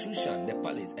for. Shushan, the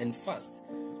palace, and fast.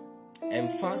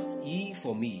 And fast ye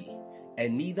for me,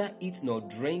 and neither eat nor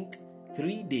drink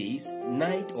 3 days,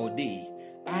 night or day.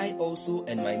 I also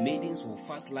and my maidens will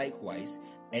fast likewise,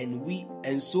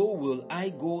 and so will I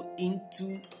go in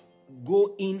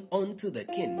unto the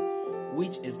king,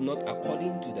 which is not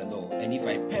according to the law. And if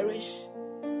I perish,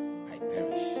 I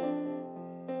perish.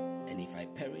 And if I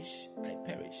perish, I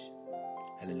perish.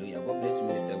 Hallelujah. God bless you,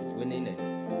 Mr. Winning and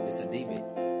Mr. David.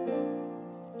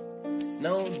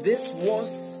 Now, these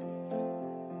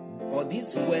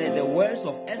were the words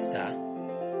of Esther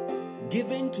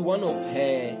given to one of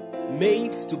her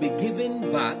maids to be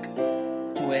given back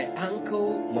to her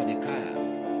uncle Mordecai.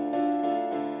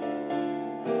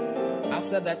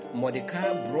 After that,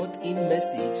 Mordecai brought in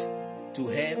message to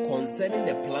her concerning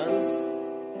the plans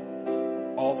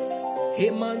of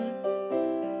Haman,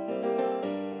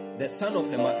 the son of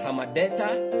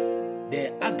Hammedatha,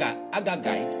 the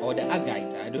Agagite, or the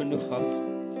Agite. I don't know how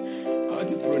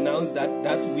to pronounce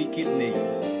that wicked name.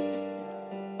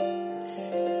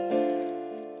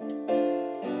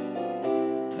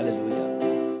 Hallelujah.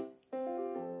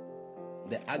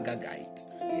 The Agagite,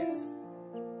 yes.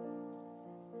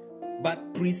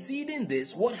 But preceding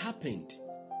this, what happened?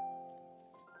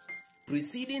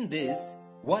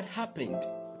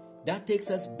 That takes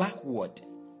us backward.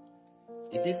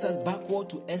 It takes us backward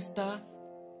to Esther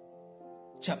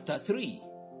chapter 3.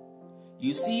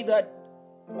 You see that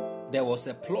there was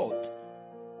a plot.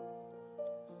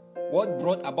 What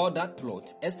brought about that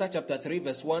plot? Esther chapter 3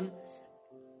 verse 1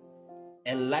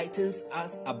 enlightens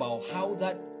us about how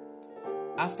that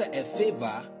after a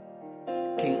favor,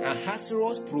 King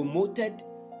Ahasuerus promoted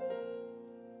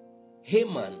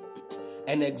Haman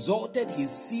and exalted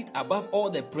his seat above all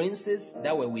the princes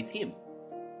that were with him.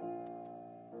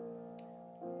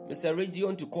 Mr. Ray, do you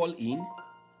want to call in?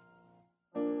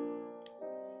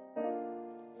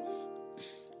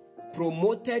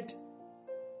 Promoted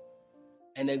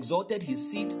and exalted his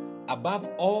seat above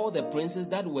all the princes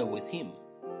that were with him.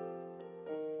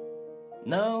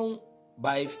 Now,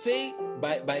 by faith,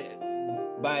 by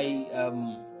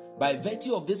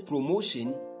virtue of this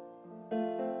promotion,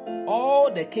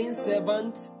 all the king's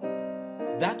servants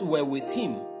that were with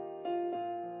him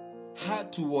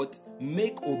had to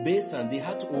make obeisance. They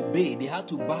had to obey. They had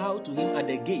to bow to him at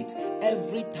the gate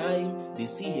every time they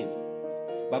see him.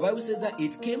 But the Bible says that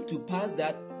it came to pass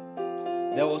that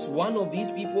there was one of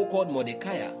these people called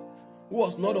Mordecai, who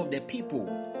was not of the people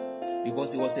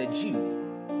because he was a Jew.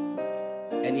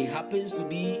 And he happens to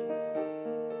be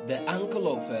the uncle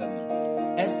of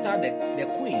Esther, the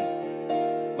queen.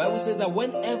 The Bible says that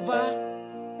whenever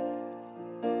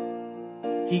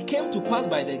he came to pass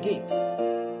by the gate,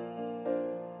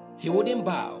 he wouldn't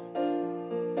bow.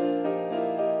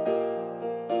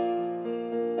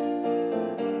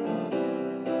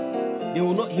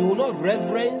 He will not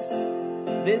reverence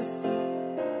this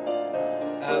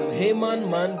Haman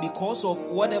man because of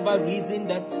whatever reason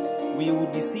that we will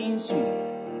be seeing soon.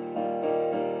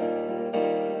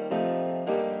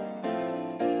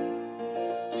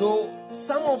 So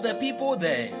some of the people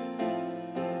there,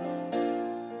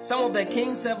 some of the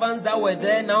king's servants that were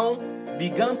there now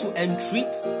began to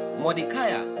entreat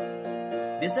Mordecai.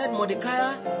 They said,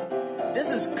 Mordecai,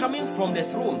 This is coming from the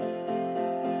throne.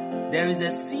 There is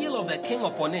a seal of the king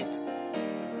upon it.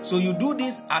 So you do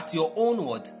this at your own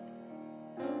what?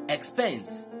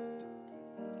 Expense.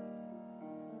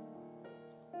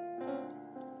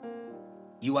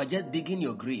 You are just digging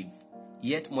your grave.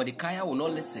 Yet Mordecai will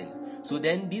not listen. So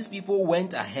then these people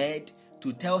went ahead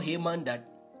to tell Haman that,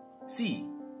 see,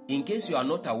 in case you are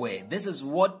not aware, this is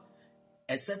what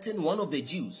a certain one of the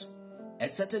Jews, a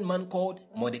certain man called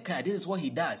Mordecai, this is what he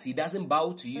does. He doesn't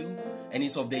bow to you, and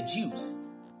he's of the Jews.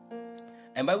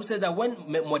 And Bible says that when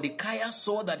Mordecai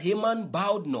saw that Haman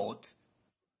bowed not,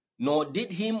 nor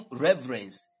did him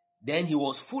reverence, then he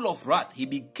was full of wrath. He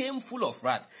became full of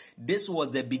wrath. This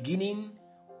was the beginning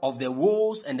of the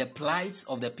woes and the plights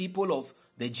of the people of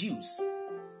the Jews.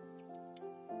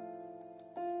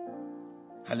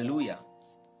 Hallelujah.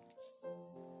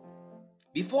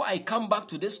 Before I come back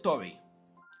to this story,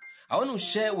 I want to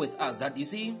share with us that, you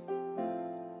see,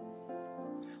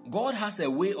 God has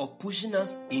a way of pushing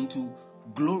us into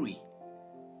glory.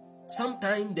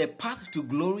 Sometimes the path to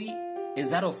glory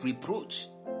is that of reproach.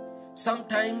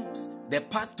 Sometimes the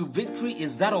path to victory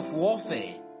is that of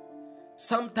warfare.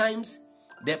 Sometimes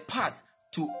the path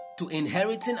to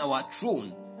inheriting our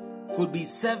throne could be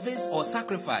service or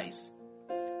sacrifice.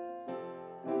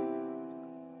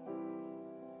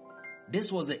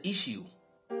 This was the issue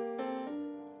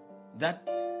that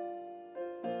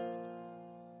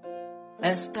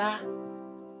Esther,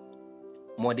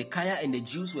 Mordecai, and the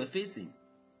Jews were facing.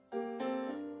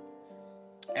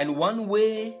 And one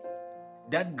way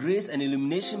that grace and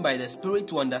illumination by the Spirit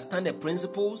to understand the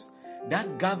principles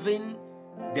that govern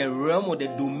the realm or the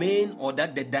domain or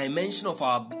that the dimension of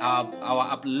our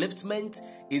upliftment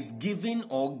is given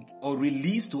or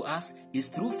released to us is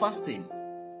through fasting.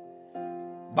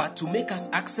 But to make us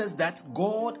access that,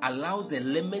 God allows the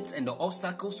limits and the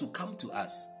obstacles to come to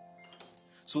us.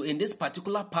 So in this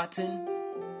particular pattern,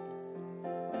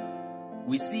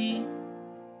 we see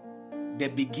the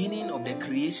beginning of the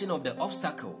creation of the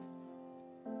obstacle.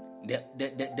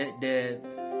 The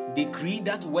decree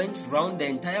that went round the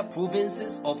entire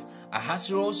provinces of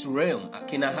Ahasuerus' realm,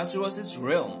 King Ahasuerus'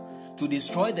 realm, to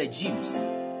destroy the Jews.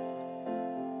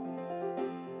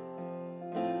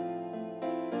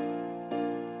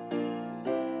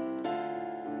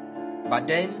 But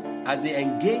then, as they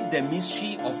engaged the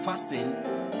mystery of fasting,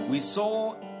 we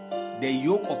saw the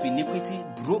yoke of iniquity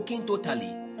broken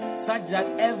totally, such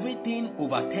that everything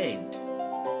overturned.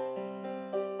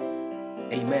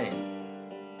 Amen.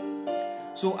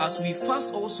 So as we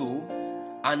fast also,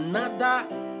 another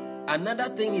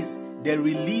thing is the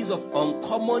release of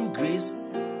uncommon grace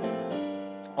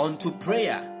unto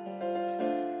prayer.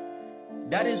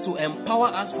 That is to empower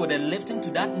us for the lifting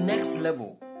to that next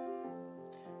level.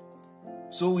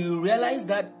 So we realize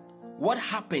that what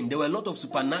happened, there were a lot of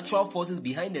supernatural forces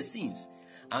behind the scenes.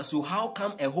 And so how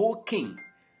come a whole king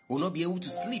will not be able to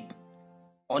sleep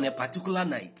on a particular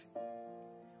night?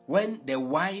 When the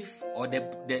wife or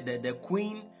the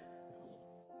queen,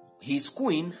 his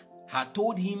queen, had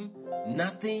told him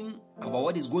nothing about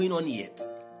what is going on yet.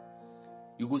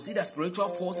 You could see that spiritual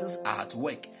forces are at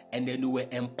work, and then they were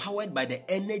empowered by the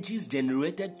energies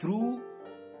generated through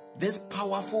this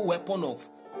powerful weapon of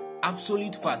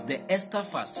absolute fast, the Esther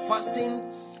fast. Fasting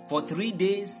for 3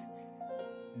 days,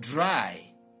 dry,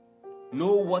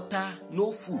 no water,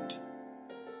 no food.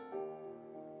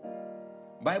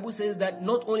 Bible says that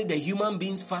not only the human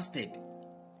beings fasted,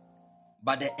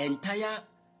 but the entire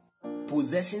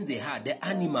possessions they had, the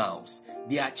animals,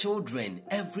 their children,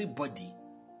 everybody,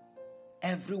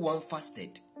 everyone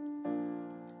fasted.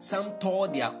 Some tore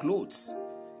their clothes.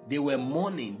 They were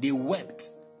mourning. They wept.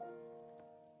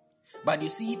 But you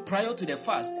see, prior to the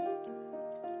fast,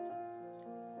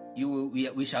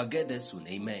 we shall get there soon.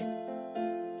 Amen.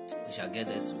 We shall get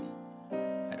there soon.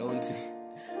 I don't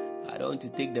want to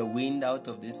take the wind out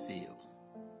of this sail.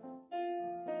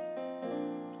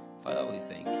 Father, we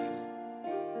thank you.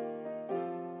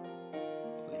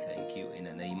 We thank you in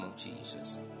the name of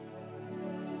Jesus.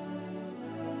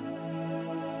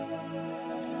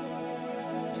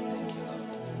 We thank you, Lord.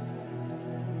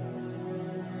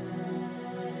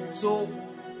 So,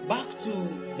 back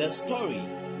to the story.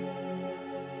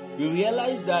 We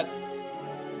realize that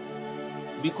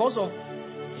because of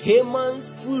Haman's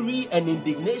fury and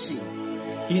indignation,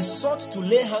 he sought to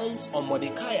lay hands on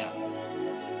Mordecai.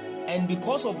 And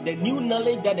because of the new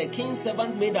knowledge that the king's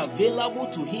servant made available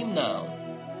to him now,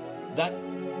 that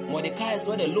Mordecai is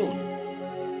not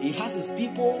alone. He has his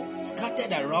people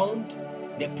scattered around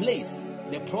the place,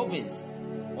 the province,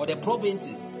 or the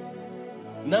provinces.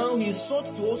 Now he sought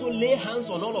to also lay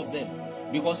hands on all of them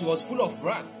because he was full of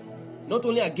wrath. not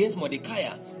only against Mordecai,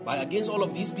 but against all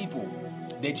of these people,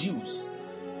 the Jews.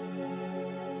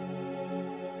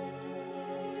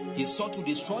 He sought to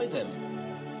destroy them.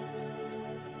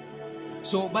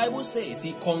 So Bible says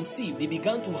he conceived, he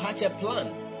began to hatch a plan.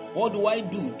 What do I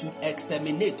do to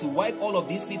exterminate, to wipe all of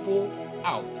these people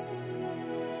out?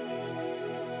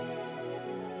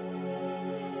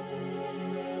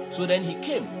 So then he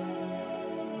came.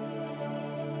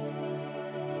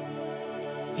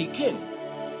 He came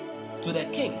to the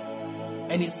king,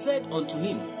 and he said unto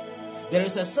him, there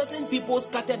is a certain people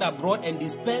scattered abroad and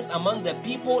dispersed among the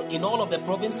people in all of the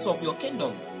provinces of your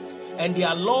kingdom, and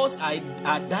their laws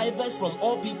are diverse from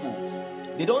all people.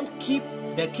 They don't keep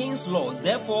the king's laws.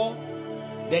 Therefore,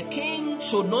 the king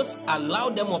should not allow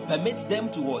them or permit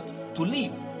them to what? To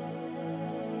live.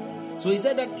 So he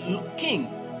said that, king,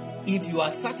 if you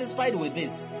are satisfied with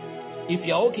this, if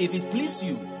you are okay, if it pleases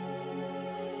you,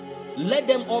 let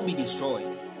them all be destroyed.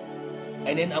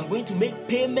 And then I'm going to make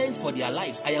payment for their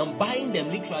lives. I am buying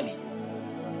them literally.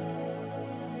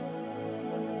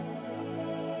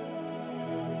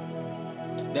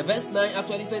 The verse 9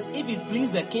 actually says, if it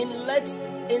please the king, let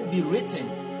it be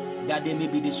written that they may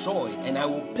be destroyed. And I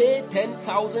will pay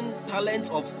 10,000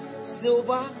 talents of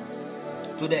silver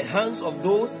to the hands of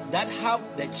those that have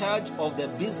the charge of the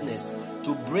business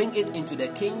to bring it into the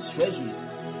king's treasuries.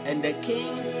 And the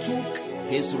king took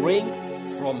his ring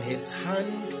from his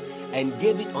hand and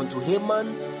gave it unto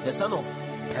Haman, the son of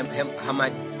Hamedata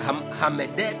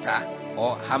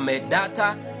or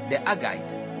Hamedata the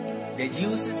Agite, the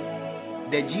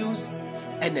Jews'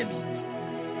 enemy.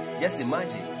 Just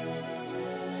imagine,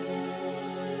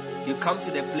 you come to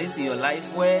the place in your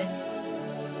life where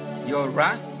your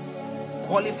wrath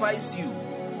qualifies you.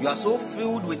 You are so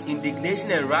filled with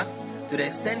indignation and wrath to the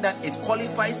extent that it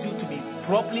qualifies you to be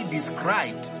properly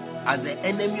described as the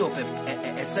enemy of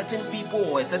a certain people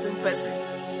or a certain person.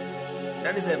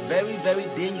 That is a very, very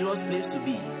dangerous place to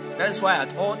be. That is why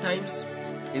at all times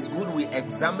it's good we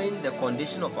examine the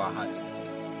condition of our hearts.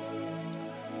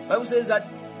 The Bible says that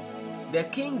the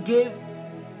king gave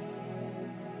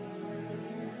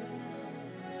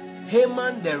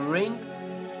Haman the ring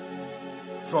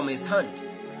from his hand.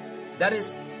 That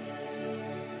is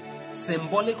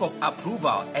symbolic of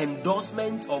approval,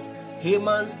 endorsement of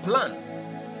Haman's plan.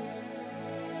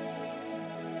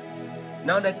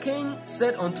 Now the king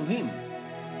said unto him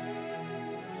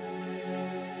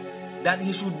that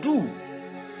he should do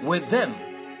with them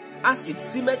as it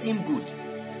seemeth him good.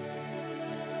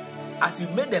 As you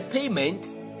made the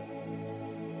payment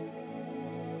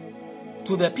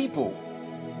to the people,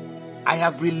 I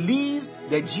have released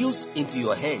the Jews into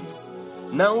your hands.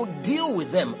 Now deal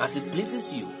with them as it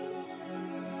pleases you.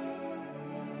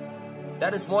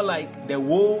 That is more like the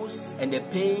woes and the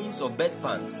pains of birth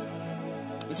pangs.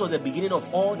 This was the beginning of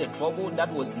all the trouble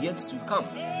that was yet to come.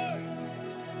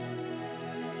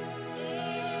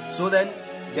 So then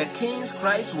the king's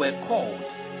scribes were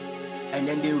called, and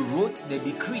then they wrote the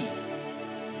decree.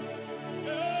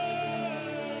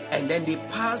 And then they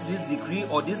passed this decree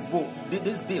or this bill.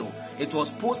 It was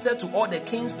posted to all the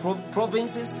king's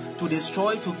provinces to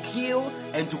destroy, to kill,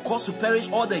 and to cause to perish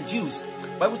all the Jews. The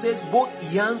Bible says both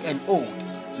young and old,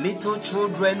 little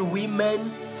children,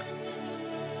 women,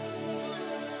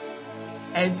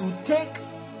 and to take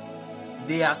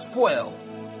their spoil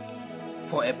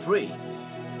for a prey.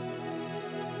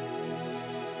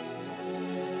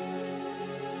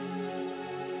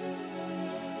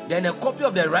 Then a copy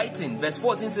of the writing, verse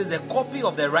 14 says, the copy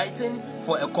of the writing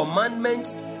for a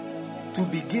commandment to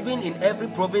be given in every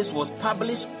province was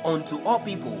published unto all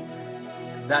people,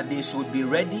 that they should be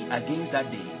ready against that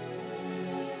day.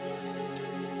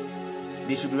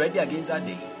 They should be ready against that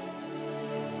day.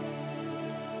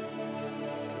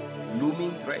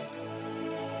 Looming threat.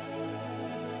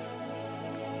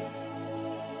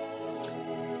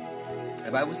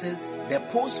 The Bible says, the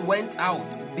post went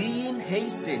out, being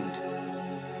hastened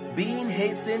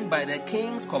by the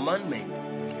king's commandment,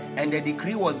 and the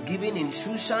decree was given in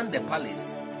Shushan the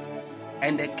palace.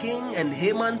 And the king and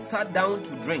Haman sat down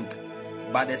to drink,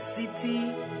 but the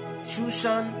city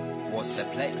Shushan was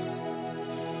perplexed.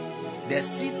 The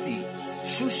city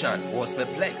Shushan was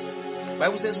perplexed. The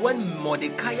Bible says, when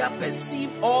Mordecai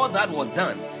perceived all that was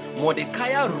done,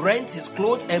 Mordecai rent his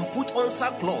clothes and put on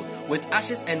sackcloth with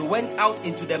ashes and went out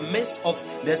into the midst of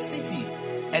the city.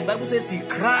 And the Bible says he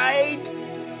cried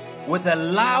with a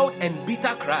loud and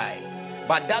bitter cry.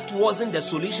 But that wasn't the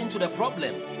solution to the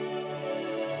problem.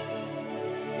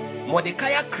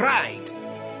 Mordecai cried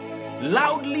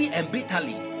loudly and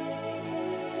bitterly.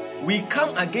 We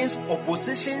come against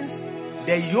oppositions,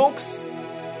 the yokes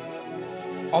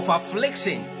of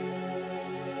affliction,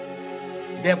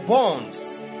 the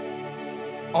bonds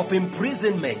of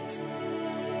imprisonment.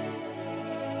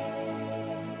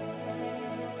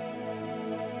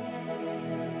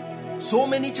 So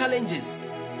many challenges,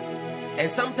 and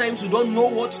sometimes we don't know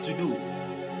what to do.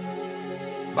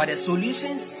 But the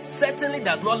solution certainly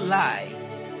does not lie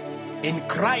in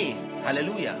crying.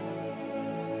 Hallelujah.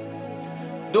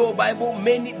 Though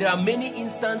there are many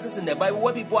instances in the Bible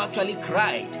where people actually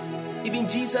cried. Even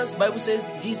Jesus, Bible says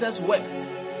Jesus wept.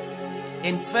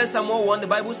 In 1 Samuel 1, the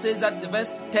Bible says that, the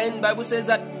verse 10, Bible says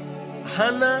that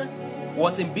Hannah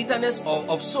was in bitterness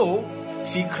of soul.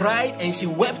 She cried and she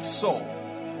wept sore.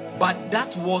 But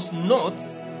that was not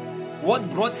what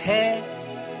brought her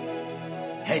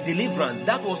deliverance.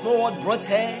 That was not what brought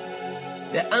her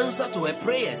the answer to her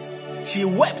prayers. She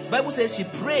wept. The Bible says she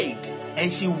prayed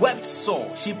and she wept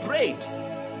sore. She prayed.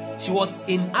 She was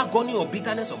in agony or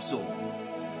bitterness of soul.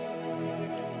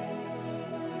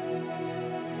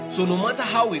 So no matter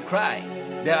how we cry,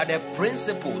 there are the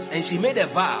principles. And she made a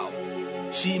vow.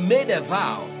 She made a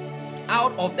vow.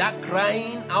 Out of that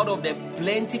crying, out of the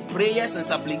plenty prayers and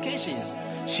supplications,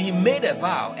 she made a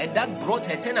vow, and that brought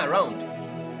her turnaround.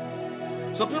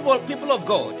 So people of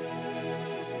God,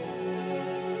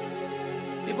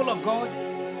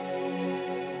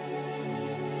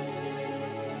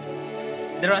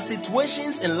 there are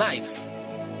situations in life,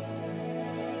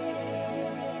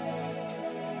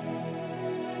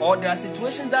 or there are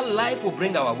situations that life will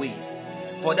bring our ways.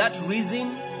 For that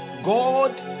reason,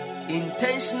 God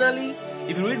intentionally,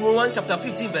 if you read Romans chapter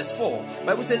 15 verse 4,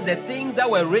 Bible says the things that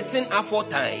were written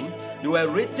aforetime, they were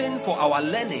written for our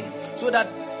learning, so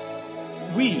that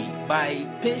we by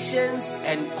patience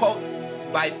and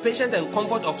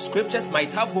comfort of scriptures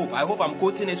might have hope. I hope I'm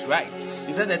quoting it right.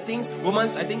 It says the things,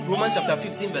 Romans chapter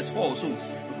 15 verse 4. So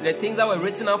the things that were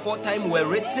written aforetime were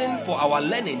written for our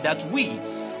learning, that we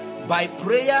by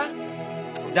prayer,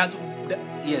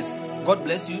 yes, God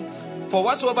bless you. For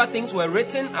whatsoever things were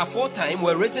written aforetime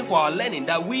were written for our learning,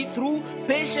 that we through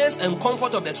patience and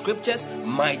comfort of the scriptures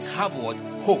might have what?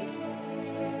 Hope.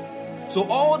 So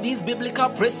all these biblical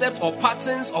precepts or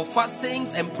patterns of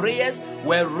fastings and prayers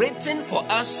were written for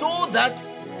us, so that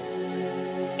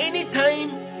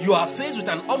anytime you are faced with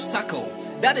an obstacle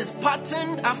that is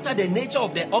patterned after the nature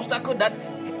of the obstacle that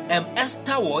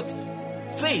Esther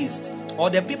faced, or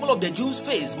the people of the Jews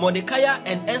faced, Mordecai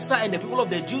and Esther and the people of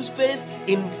the Jews faced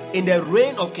in the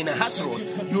reign of King Ahasuerus,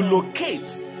 you locate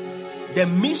the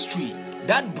mystery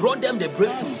that brought them the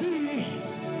breakthrough.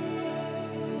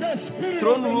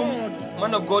 Throne room,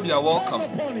 man of God, you are welcome.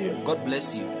 God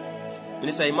bless you.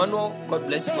 Minister Emmanuel, God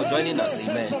bless you for joining us.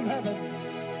 Amen.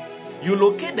 You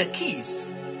locate the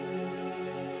keys.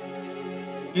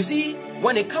 You see,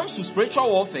 when it comes to spiritual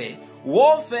warfare,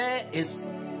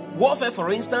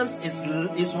 for instance,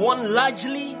 is won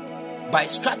largely by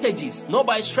strategies, not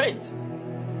by strength.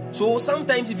 So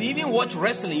sometimes if you even watch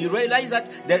wrestling, you realize that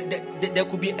there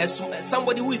could be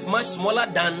somebody who is much smaller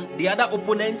than the other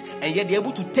opponent, and yet they're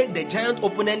able to take the giant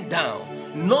opponent down,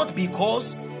 not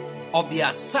because of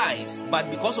their size, but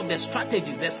because of the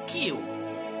strategies, the skill.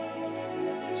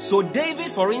 So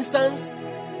David, for instance,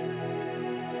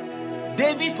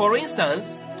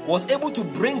 was able to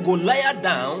bring Goliath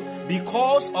down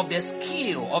because of the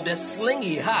skill of the sling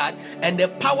he had and the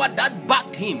power that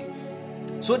backed him.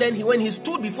 So then when he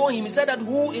stood before him, he said that,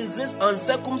 who is this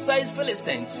uncircumcised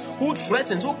Philistine who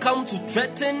come to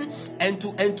threaten and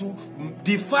to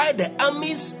defy the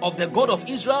armies of the God of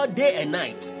Israel day and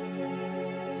night?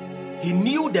 He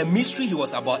knew the mystery he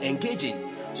was about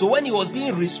engaging. So when he was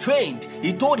being restrained,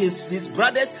 he told his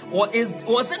brothers,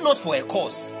 was it not for a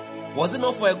cause? Was it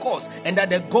not for a cause? And that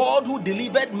the God who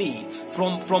delivered me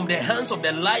from the hands of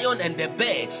the lion and the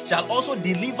bear shall also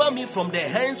deliver me from the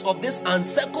hands of this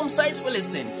uncircumcised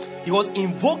Philistine. He was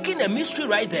invoking a mystery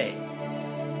right there.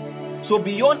 So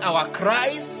beyond our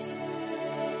cries,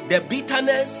 the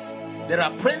bitterness, there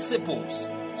are principles.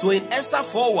 So in Esther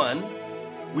 4:1,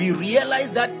 we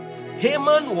realize that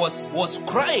Haman was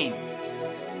crying.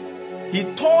 He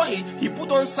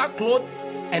put on sackcloth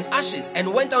and ashes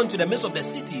and went down to the midst of the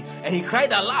city, and he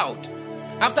cried aloud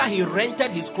after he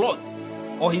rented his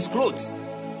clothes.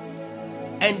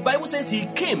 And Bible says he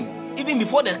came even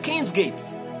before the king's gate,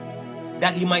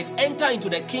 that he might enter into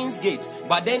the king's gate,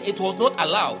 but then it was not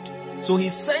allowed. So he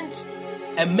sent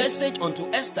a message unto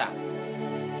Esther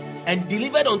and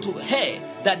delivered unto her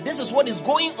that this is what is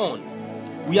going on.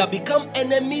 We have become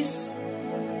enemies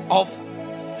of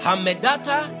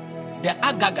Hammedatha the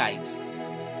Agagite.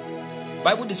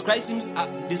 Bible describes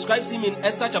him in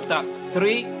Esther chapter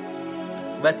 3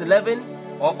 verse 11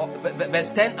 or verse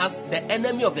 10 as the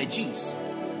enemy of the Jews.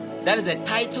 That is the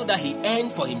title that he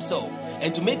earned for himself.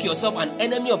 And to make yourself an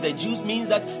enemy of the Jews means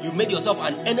that you made yourself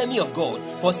an enemy of God.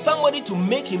 For somebody to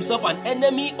make himself an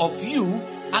enemy of you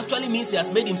actually means he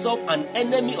has made himself an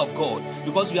enemy of God.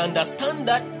 Because we understand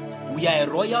that we are a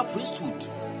royal priesthood.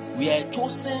 We are a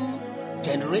chosen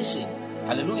generation.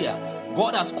 Hallelujah.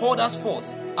 God has called us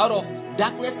forth out of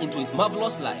darkness into his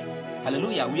marvelous light.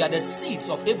 Hallelujah. We are the seeds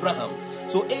of Abraham.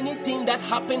 So anything that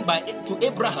happened to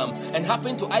Abraham and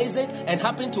happened to Isaac and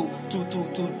happened to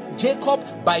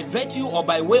Jacob by virtue or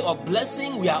by way of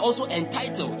blessing, we are also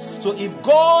entitled. So if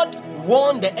God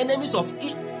warned the enemies of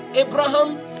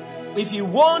Abraham, if he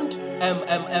warned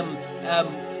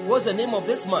what's the name of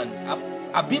this man,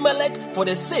 Abimelech, for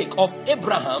the sake of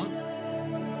Abraham,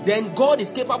 then God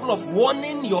is capable of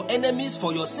warning your enemies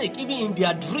for your sake, even in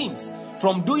their dreams,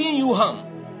 from doing you harm.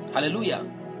 Hallelujah.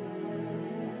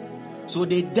 So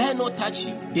they dare not touch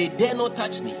you. They dare not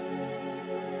touch me.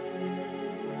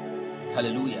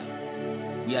 Hallelujah.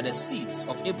 We are the seeds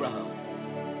of Abraham.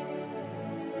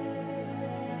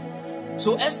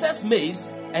 So Esther's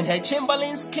maids and her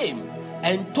chamberlains came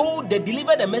and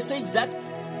delivered a message that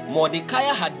Mordecai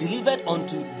had delivered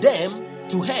unto them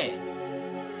to her.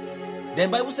 Then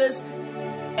the Bible says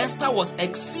Esther was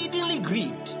exceedingly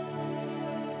grieved,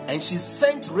 and she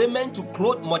sent raiment to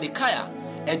clothe Mordecai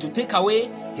and to take away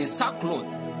his sackcloth.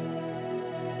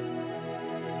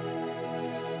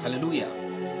 Hallelujah.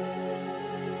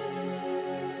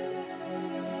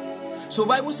 So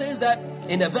Bible says that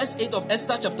in the verse 8 of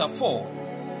Esther chapter 4,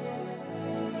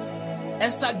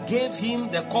 Esther gave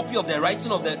him the copy of the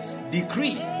writing of the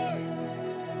decree.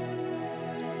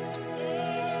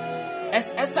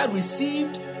 Esther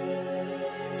received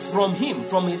from him,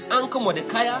 from his uncle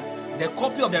Mordecai, the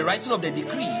copy of the writing of the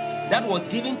decree that was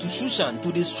given to Shushan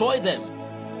to destroy them.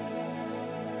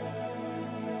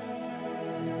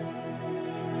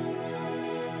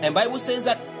 And Bible says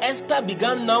that Esther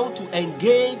began now to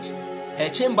engage her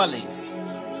chamberlains,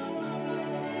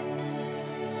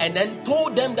 and then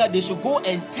told them that they should go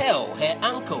and tell her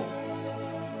uncle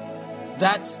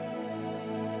that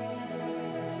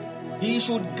he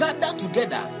should gather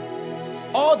together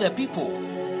all the people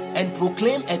and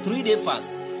proclaim a 3-day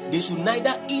fast. They should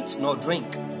neither eat nor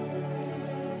drink.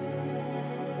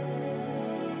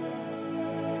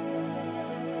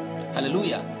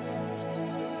 Hallelujah.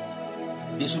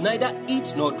 They should neither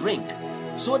eat nor drink,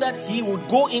 so that he would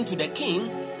go into the king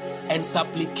and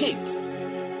supplicate.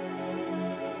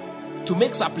 To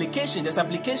make supplication. The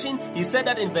supplication, he said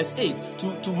that in verse 8,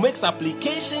 to make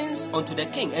supplications unto the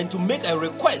king and to make a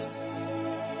request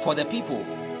for the people.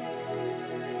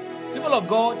 People of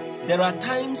God, there are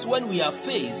times when we are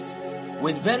faced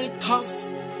with very tough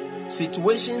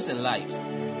situations in life,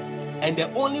 and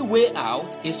the only way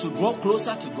out is to draw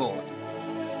closer to God.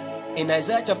 In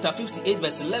Isaiah chapter 58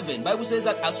 verse 11, Bible says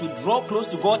that as we draw close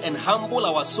to God and humble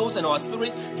our souls and our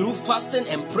spirit through fasting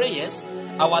and prayers,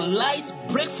 our light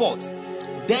break forth.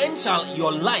 Then shall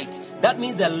your light, that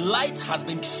means the light has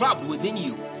been trapped within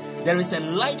you. There is a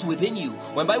light within you.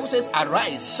 When Bible says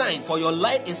arise, shine, for your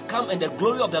light is come and the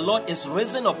glory of the Lord is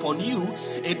risen upon you,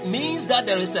 it means that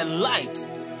there is a light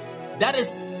that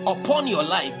is upon your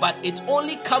life, but it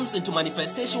only comes into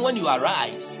manifestation when you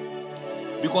arise.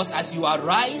 Because as you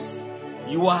arise,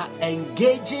 you are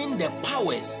engaging the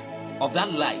powers of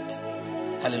that light.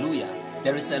 Hallelujah.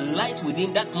 There is a light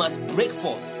within that must break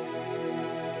forth.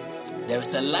 There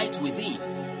is a light within.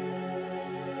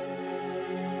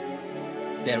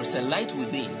 There is a light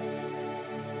within.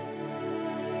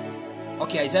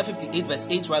 Okay, Isaiah 58 verse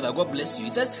 8 rather. God bless you.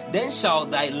 It says, then shall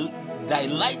thy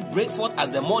light break forth as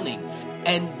the morning,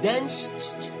 and then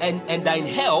and thine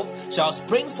health shall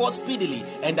spring forth speedily,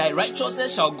 and thy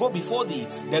righteousness shall go before thee.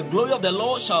 The glory of the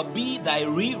Lord shall be thy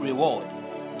reward.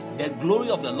 The glory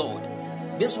of the Lord.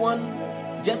 This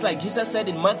one, just like Jesus said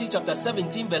in Matthew chapter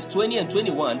 17 verse 20 and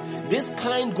 21, this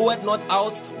kind goeth not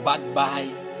out but by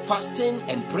fasting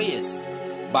and prayers.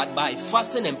 But by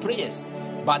fasting and prayers.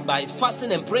 But by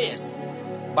fasting and prayers.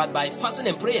 But by fasting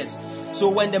and prayers. So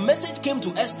when the message came to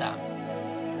Esther,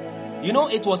 you know,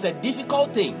 it was a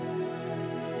difficult thing.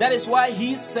 That is why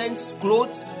he sent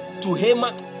clothes to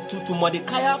Haman, to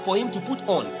Mordecai for him to put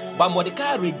on. But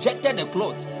Mordecai rejected the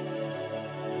cloth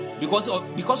because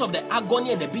of the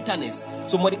agony and the bitterness.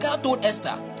 So Mordecai told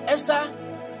Esther, Esther,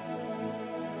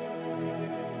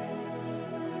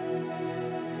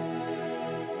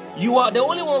 you are the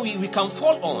only one we can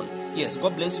fall on. Yes,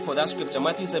 God bless you for that scripture,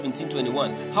 Matthew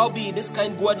 17:21. Howbeit this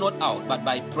kind goeth not out, but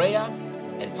by prayer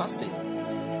and fasting.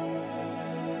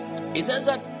 It says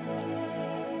that,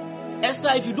 Esther,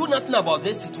 if you do nothing about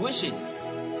this situation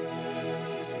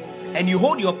and you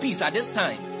hold your peace at this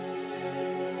time,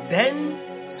 then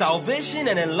salvation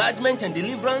and enlargement and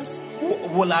deliverance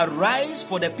will arise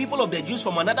for the people of the Jews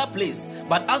from another place.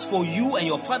 But as for you and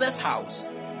your father's house,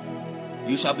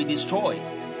 you shall be destroyed.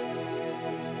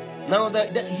 Now,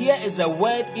 here is a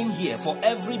word in here for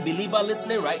every believer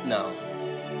listening right now.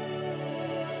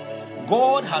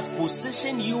 God has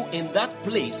positioned you in that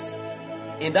place,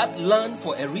 in that land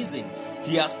for a reason.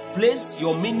 He has placed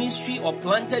your ministry or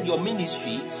planted your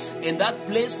ministry in that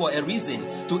place for a reason,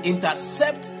 to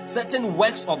intercept certain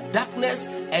works of darkness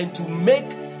and to make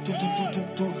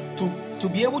to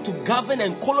be able to govern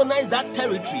and colonize that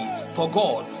territory for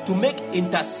God, to make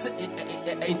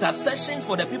intercessions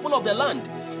for the people of the land.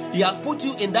 He has put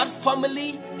you in that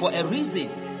family for a reason,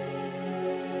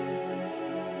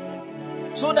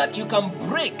 so that you can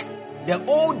break the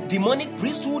old demonic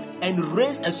priesthood and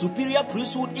raise a superior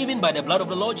priesthood even by the blood of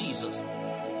the Lord Jesus.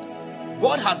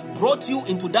 God has brought you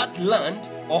into that land,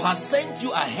 or has sent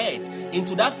you ahead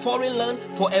into that foreign land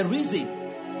for a reason,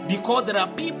 because there are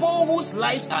people whose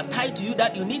lives are tied to you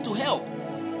that you need to help.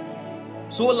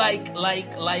 So like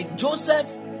Joseph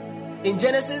in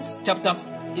Genesis chapter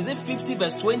 50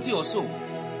 verse 20 or so,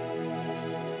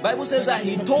 Bible says that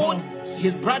he told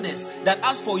his brothers that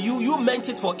as for you, you meant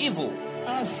it for evil,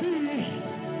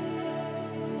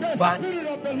 but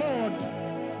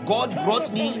God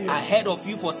brought me ahead of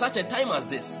you for such a time as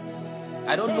this.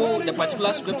 I don't know the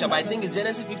particular scripture, but I think it's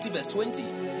Genesis 50 verse 20.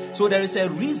 So there is a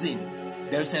reason.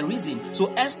 There is a reason.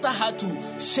 So Esther had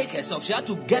to shake herself. She had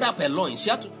to get up her loins. She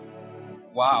had to...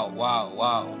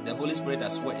 Wow. The Holy Spirit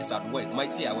is at work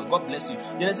mightily. God bless you.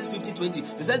 Genesis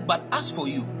 50:20. She said, but as for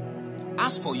you,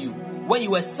 when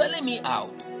you were selling me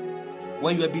out,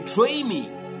 when you were betraying me,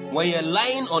 when you were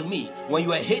lying on me, when you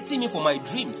were hating me for my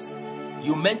dreams,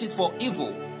 you meant it for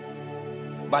evil,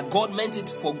 but God meant it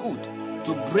for good,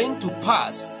 to bring to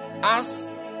pass as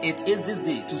it is this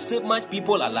day, to save much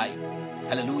people alive.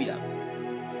 Hallelujah.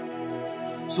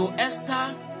 So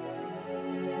Esther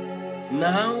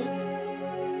now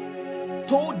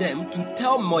told them to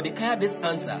tell Mordecai this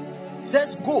answer.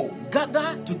 Says, go,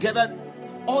 gather together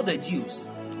all the Jews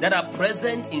that are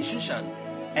present in Shushan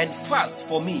and fast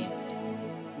for me.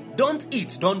 Don't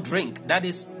eat, don't drink. That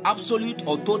is absolute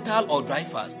or total or dry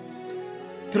fast.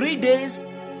 3 days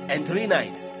and 3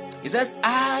 nights. It says,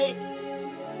 I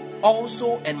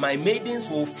also and my maidens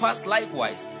will fast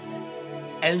likewise,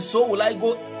 and so will I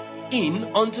go in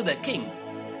unto the king,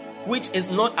 which is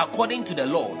not according to the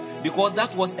law, because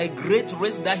that was a great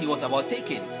risk that he was about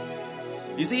taking.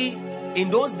 You see, in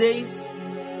those days,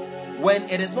 when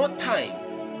it is not time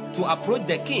to approach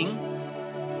the king,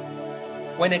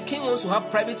 when a king wants to have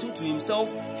privacy to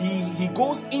himself, he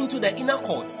goes into the inner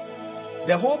court.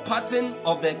 The whole pattern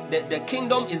of the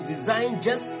kingdom is designed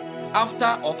just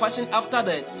after, or fashioned after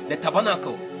the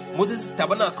tabernacle, Moses'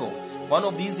 tabernacle. One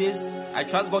of these days, I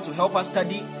trust God to help us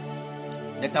study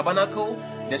the tabernacle,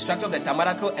 the structure of the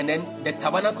tabernacle, and then the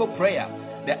tabernacle prayer,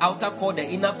 the outer court, the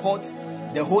inner court,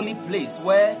 the holy place,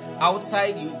 where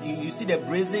outside you see the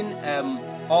brazen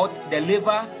altar, the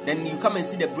laver, then you come and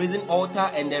see the brazen altar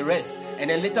and the rest,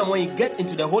 and then later when you get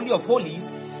into the holy of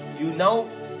holies,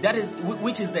 that is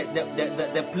which is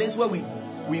the place where we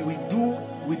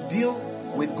deal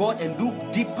with God and do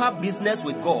deeper business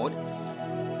with God.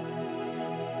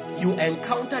 You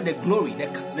encounter the glory,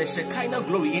 the Shekinah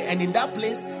glory, and in that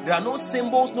place there are no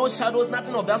symbols, no shadows,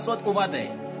 nothing of that sort over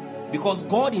there, because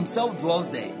God himself dwells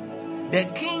there. The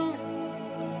king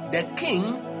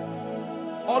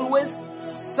always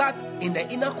sat in the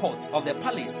inner court of the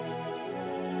palace.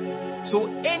 So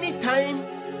anytime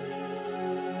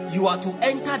you are to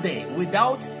enter there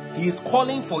without he is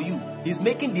calling for you, he's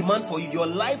making demand for you, your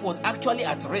life was actually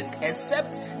at risk,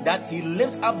 except that he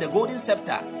lifts up the golden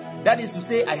scepter. That is to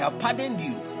say, I have pardoned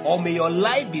you, or may your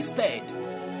life be spared.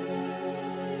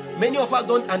 Many of us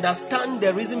don't understand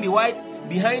the reason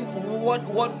behind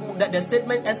what the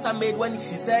statement Esther made when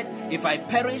she said, if I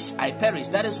perish, I perish.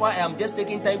 That is why I am just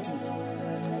taking time to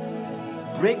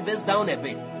break this down a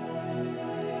bit.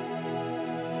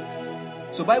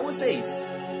 So Bible says,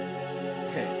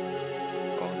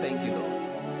 oh, thank you, Lord.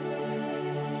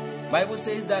 Bible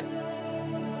says that,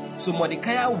 so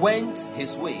Mordecai went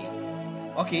his way.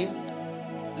 Okay,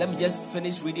 let me just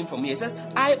finish reading from here. It says,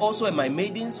 I also and my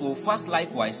maidens will fast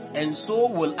likewise, and so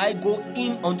will I go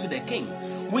in unto the king,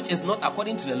 which is not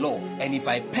according to the law. And if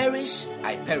I perish,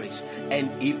 I perish.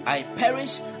 And if I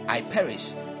perish, I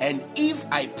perish. And if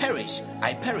I perish,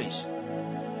 I perish.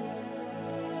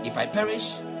 If I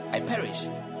perish, I perish.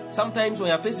 Sometimes when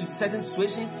you are faced with certain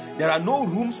situations, there are no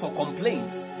rooms for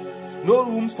complaints, no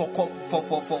rooms for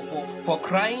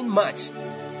crying much.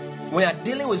 When you are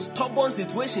dealing with stubborn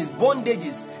situations,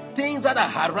 bondages, things that are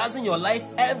harassing your life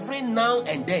every now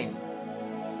and then,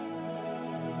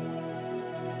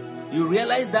 you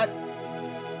realize that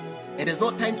it is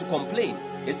not time to complain.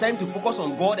 It's time to focus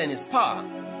on God and His power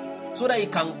so that He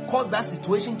can cause that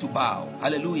situation to bow.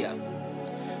 Hallelujah.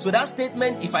 So that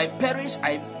statement, if I perish,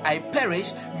 I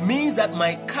perish, means that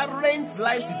my current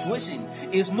life situation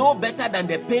is no better than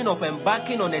the pain of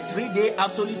embarking on a 3-day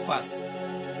absolute fast.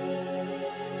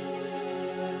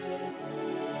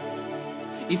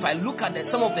 If I look at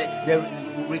some of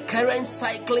the recurrent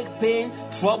cyclic pain,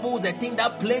 trouble, the thing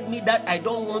that plagued me that I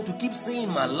don't want to keep seeing in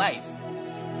my life,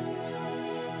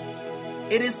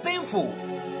 it is painful,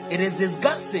 it is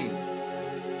disgusting,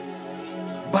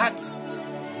 but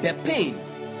the pain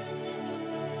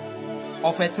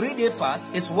of a 3-day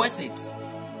fast is worth it.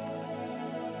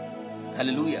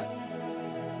 Hallelujah.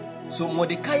 So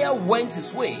Mordecai went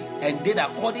his way and did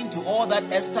according to all that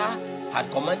Esther had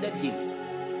commanded him.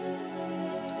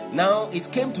 Now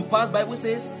it came to pass, Bible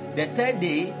says, the 3rd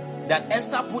day that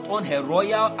Esther put on her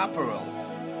royal apparel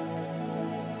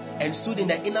and stood in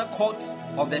the inner court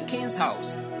of the king's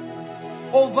house,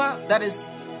 over, that is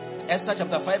Esther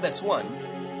chapter 5 verse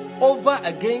 1, over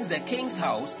against the king's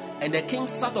house, and the king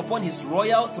sat upon his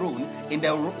royal throne in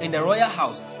the royal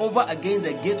house, over against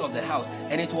the gate of the house.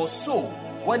 And it was so,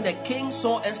 when the king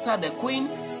saw Esther the queen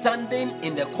standing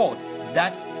in the court,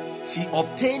 that she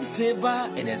obtained favor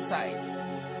in her sight.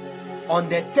 On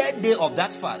the 3rd day of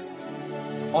that fast,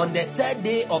 on the 3rd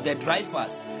day of the dry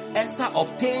fast, Esther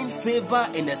obtained favor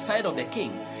in the sight of the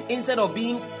king. Instead of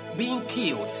being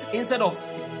killed, instead of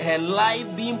her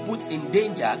life being put in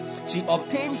danger, she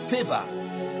obtained favor.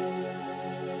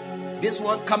 This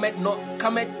one cometh not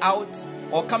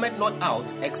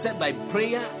out except by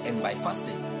prayer and by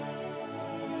fasting.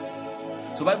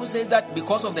 So Bible says that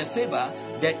because of the favor,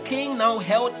 the king now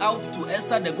held out to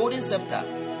Esther the golden scepter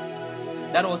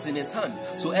that was in his hand.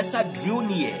 So Esther drew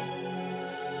near.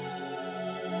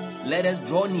 Let us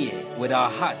draw near with our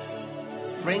hearts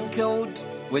sprinkled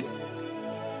with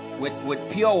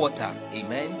pure water.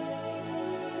 Amen.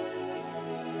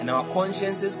 And our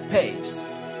consciences purged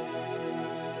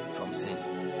from sin.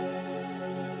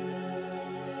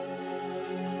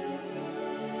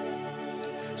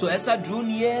 So Esther drew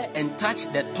near and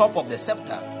touched the top of the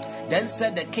scepter. Then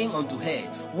said the king unto her,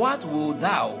 What wilt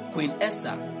thou, Queen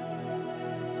Esther?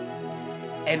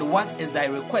 And what is thy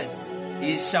request?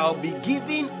 It shall be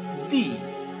given thee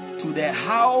to the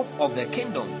half of the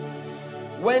kingdom.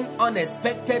 When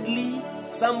unexpectedly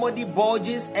somebody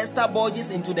Esther barges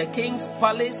into the king's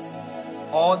palace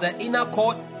or the inner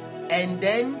court, and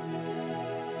then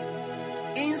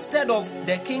instead of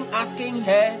the king asking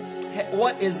her,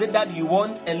 what is it that you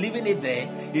want, and leaving it there,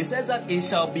 he says that it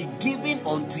shall be given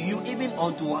unto you, even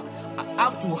unto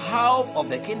up to half of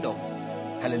the kingdom.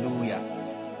 Hallelujah.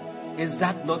 Is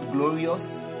that not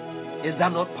glorious? Is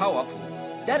that not powerful?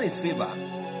 That is favor.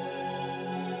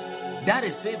 That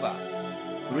is favor.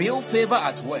 Real favor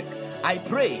at work. I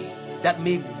pray that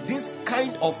may this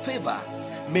kind of favor,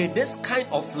 may this kind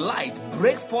of light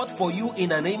break forth for you in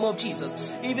the name of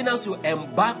Jesus. Even as you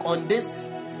embark on this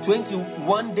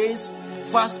 21 days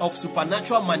fast of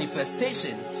supernatural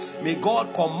manifestation, may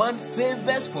God command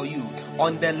favors for you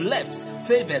on the left,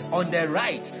 favors on the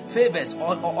right, favors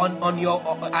on your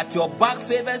at your back,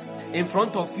 favors in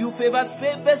front of you,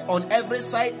 favors on every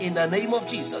side in the name of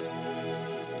Jesus.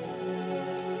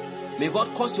 May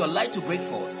God cause your light to break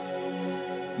forth.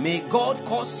 May God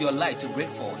cause your light to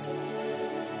break forth.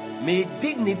 May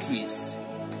dignitaries,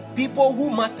 people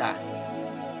who matter,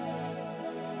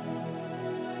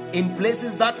 in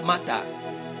places that matter,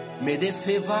 may they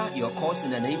favor your cause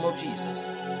in the name of Jesus.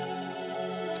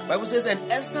 Bible says, and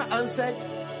Esther answered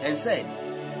and said,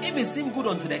 If it seem good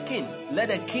unto the king, let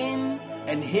the king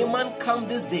and Haman come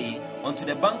this day unto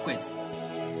the banquet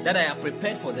that I have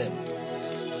prepared for them.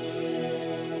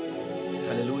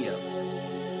 Hallelujah.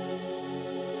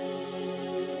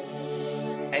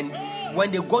 And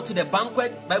when they go to the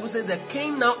banquet, Bible says the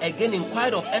king now again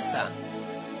inquired of Esther,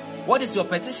 What is your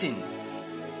petition?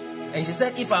 And she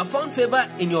said, If I found favor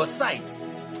in your sight,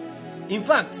 in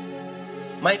fact,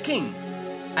 my king,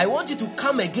 I want you to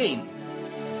come again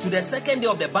to the 2nd day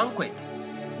of the banquet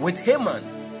with Haman.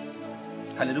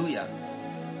 Hallelujah.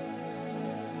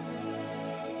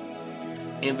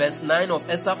 In verse 9 of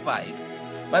Esther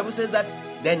 5, Bible says that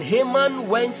then Haman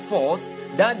went forth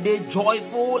that day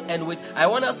joyful and with. I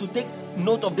want us to take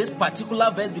note of this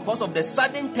particular verse because of the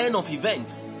sudden turn of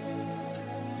events.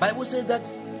 Bible says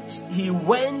that he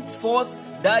went forth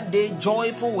that day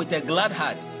joyful with a glad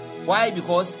heart. Why?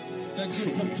 Because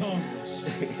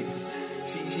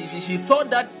she thought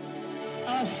that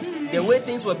the way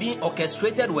things were being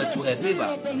orchestrated were to her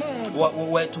favor,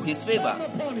 were to his favor.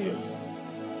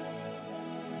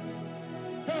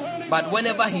 But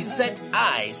whenever he set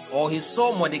eyes or he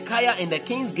saw Mordecai in the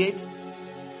king's gate,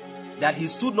 that he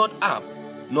stood not up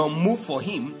nor moved for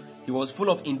him, he was full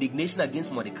of indignation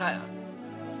against Mordecai.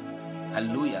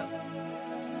 Hallelujah.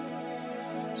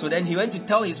 So then he went to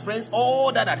tell his friends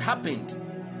all that had happened,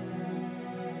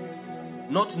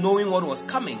 not knowing what was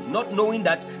coming, not knowing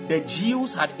that the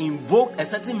Jews had invoked a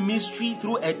certain mystery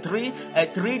through a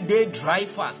 3-day dry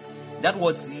fast that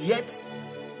was yet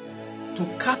to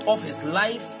cut off his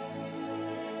life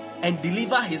and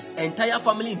deliver his entire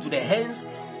family into the hands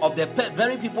of the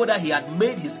very people that he had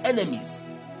made his enemies.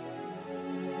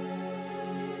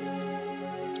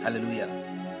 Hallelujah.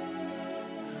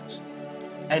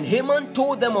 And Haman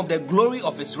told them of the glory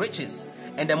of his riches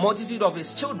and the multitude of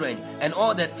his children and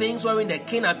all the things wherein the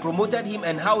king had promoted him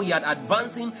and how he had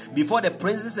advanced him before the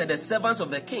princes and the servants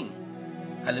of the king.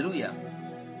 Hallelujah.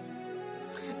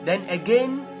 Then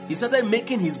again he started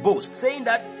making his boast, saying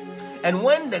that, and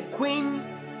when the queen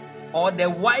or the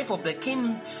wife of the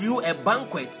king threw a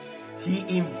banquet,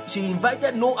 she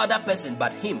invited no other person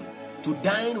but him to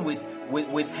dine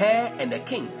with her and the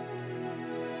king.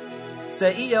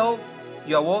 Sir E.L.,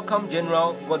 you are welcome,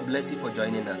 General. God bless you for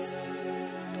joining us.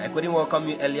 I couldn't welcome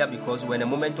you earlier because we're in a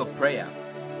moment of prayer.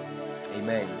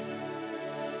 Amen.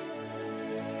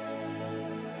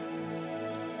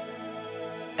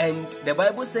 And the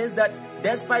Bible says that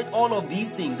despite all of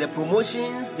these things, the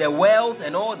promotions, the wealth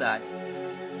and all that,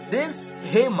 this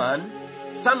Haman,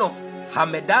 son of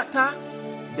Hammedatha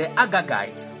the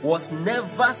Agagite, was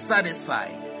never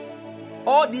satisfied.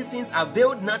 All these things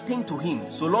availed nothing to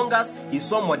him so long as he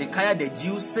saw Mordecai the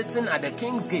Jew sitting at the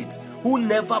king's gate, who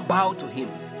never bowed to him.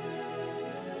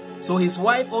 So his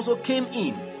wife also came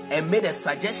in and made a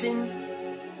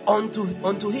suggestion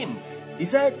unto him. He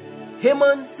said,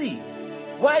 Haman, see,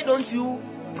 why don't you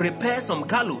prepare some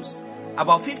gallows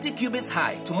about 50 cubits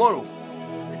high tomorrow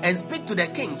and speak to the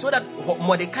king so that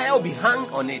Mordecai will be hung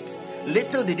on it.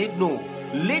 Little did it know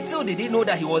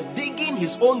that he was digging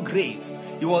his own grave.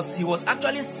 He was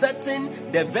actually setting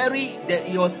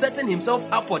himself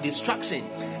up for destruction,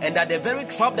 and that the very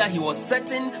trap that he was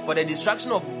setting for the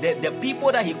destruction of the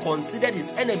people that he considered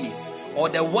his enemies, or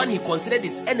the one he considered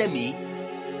his enemy,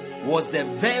 was the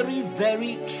very,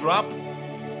 very trap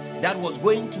that was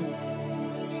going to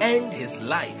end his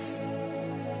life.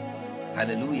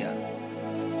 Hallelujah.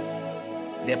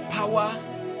 The power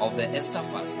of the Esther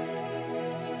Fast.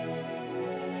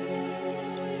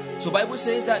 So Bible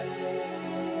says that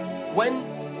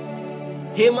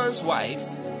when Haman's wife,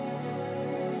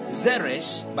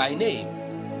 Zeresh by name,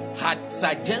 had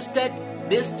suggested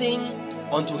this thing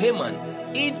unto Haman,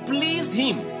 it pleased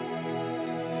him.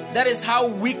 That is how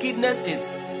wickedness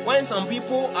is. When some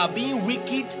people are being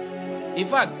wicked, in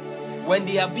fact, when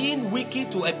they are being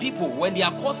wicked to a people, when they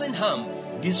are causing harm,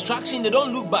 destruction, they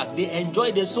don't look back. They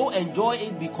so enjoy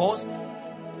it because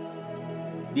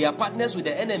they are partners with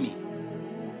the enemy.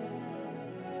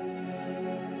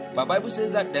 But Bible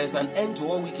says that there is an end to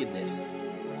all wickedness.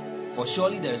 For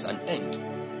surely there is an end.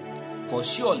 For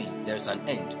surely there is an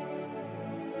end.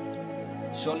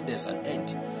 Surely there is an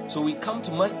end. So we come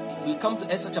to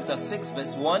Esther chapter 6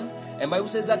 verse 1, and Bible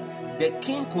says that the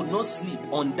king could not sleep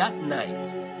on that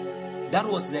night. That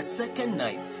was the second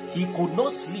night. He could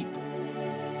not sleep.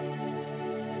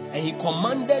 And he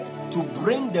commanded to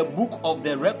bring the book of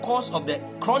the records of the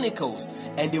chronicles,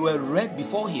 and they were read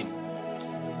before him.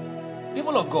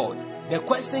 People of God, the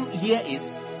question here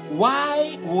is,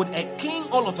 why would a king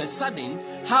all of a sudden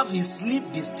have his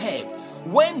sleep disturbed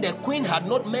when the queen had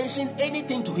not mentioned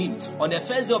anything to him? On the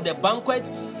first day of the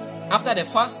banquet, after the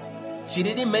fast, she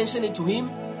didn't mention it to him.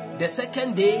 The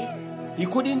second day,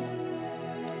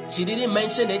 she didn't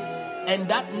mention it. And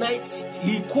that night,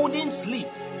 he couldn't sleep.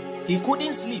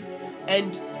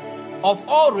 And of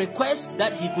all requests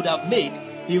that he could have made,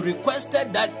 he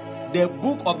requested that the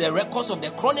book of the records of the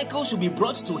chronicles should be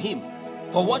brought to him.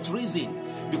 For what reason?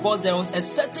 Because there was a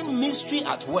certain mystery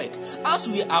at work. As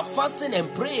we are fasting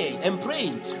and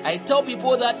praying, I tell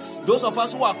people that those of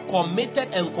us who are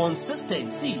committed and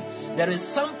consistent, see, there is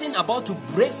something about to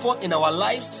break forth in our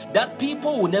lives that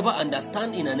people will never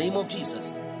understand in the name of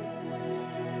Jesus.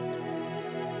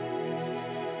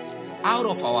 Out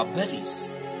of our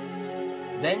bellies,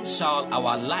 then shall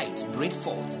our light break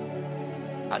forth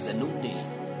as the noonday,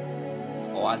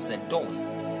 or as the dawn.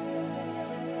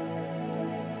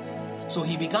 So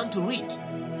he began to read.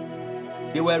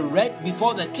 They were read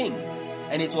before the king,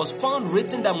 And it was found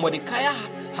written that Mordecai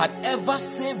had ever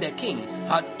saved the king,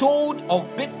 had told of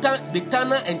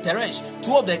Bigthana and Teresh,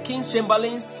 two of the king's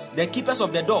chamberlains, the keepers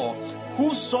of the door,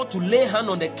 who sought to lay hand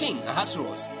on the king,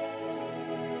 Ahasuerus.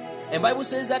 And the Bible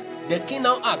says that the king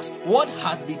now asks, what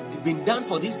had been done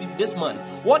for this man?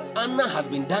 What honor has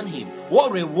been done him?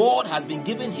 What reward has been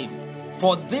given him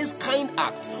for this kind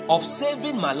act of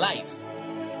saving my life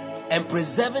and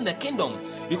preserving the kingdom?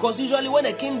 Because usually when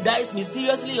a king dies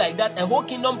mysteriously like that, a whole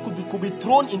kingdom could be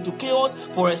thrown into chaos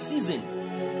for a season.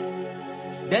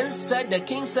 Then said the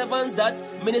king's servants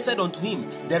that ministered unto him,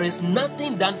 there is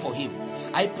nothing done for him.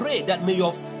 I pray that may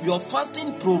your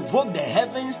fasting provoke the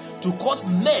heavens to cause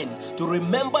men to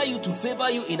remember you, to favor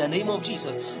you in the name of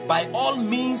Jesus. By all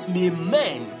means,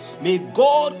 may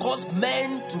God cause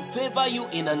men to favor you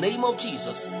in the name of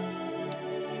Jesus.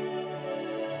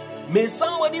 May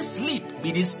somebody's sleep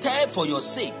be disturbed for your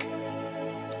sake.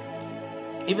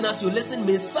 Even as you listen,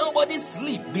 may somebody's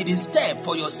sleep be disturbed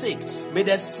for your sake. May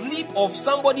the sleep of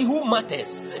somebody who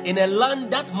matters, in a land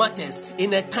that matters,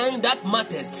 in a time that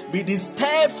matters, be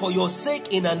disturbed for your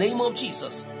sake in the name of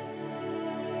Jesus.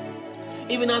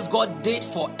 Even as God did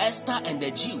for Esther and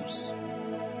the Jews.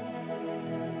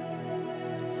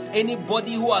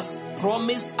 Anybody who has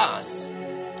promised us,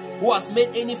 who has made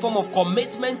any form of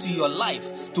commitment to your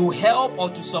life to help or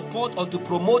to support or to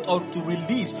promote or to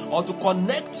release or to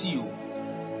connect you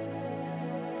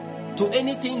to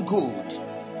anything good,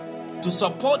 to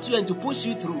support you and to push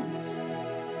you through,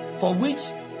 for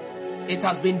which it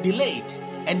has been delayed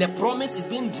and the promise is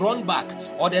being drawn back,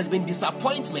 or there's been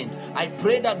disappointment, I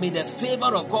pray that may the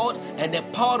favor of God and the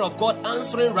power of God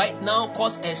answering right now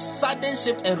cause a sudden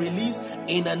shift and release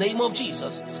in the name of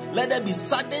Jesus. Let there be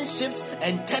sudden shifts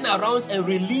and turnarounds and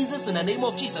releases in the name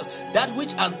of Jesus. That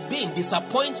which has been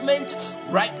disappointment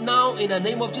right now in the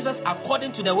name of Jesus,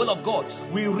 according to the will of God,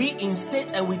 we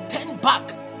reinstate and we turn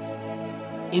back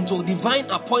into divine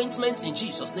appointments in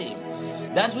Jesus' name.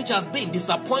 That which has been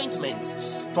disappointment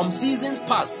from seasons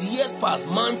past, years past,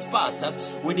 months past,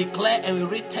 we declare and we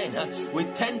return. We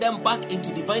turn them back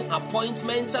into divine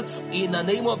appointments in the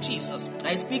name of Jesus.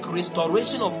 I speak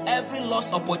restoration of every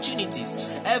lost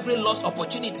opportunities, every lost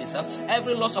opportunities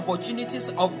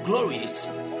of glory,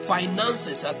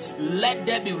 finances. Let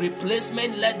there be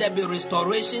replacement, let there be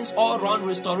restorations, all round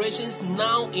restorations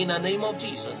now in the name of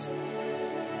Jesus.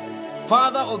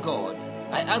 Father, oh God,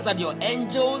 I ask that your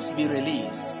angels be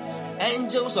released.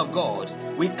 Angels of God,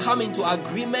 we come into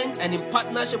agreement and in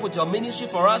partnership with your ministry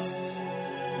for us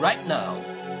right now.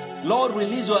 Lord,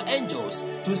 release your angels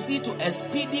to see to a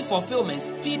speedy fulfillment,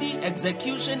 speedy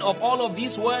execution of all of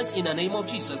these words in the name of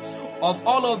Jesus, of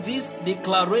all of these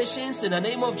declarations in the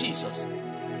name of Jesus.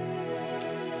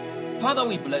 Father,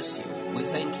 we bless you. We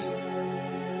thank you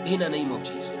in the name of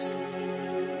Jesus.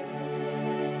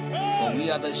 For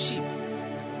we are the sheep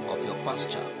of your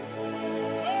pasture.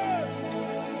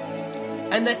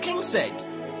 And the king said,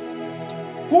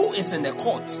 who is in the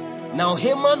court? Now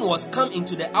Haman was come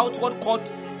into the outward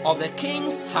court of the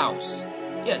king's house.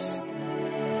 Yes,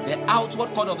 the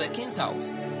outward court of the king's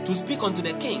house, to speak unto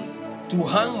the king, to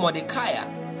hang Mordecai,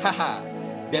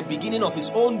 the beginning of his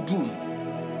own doom,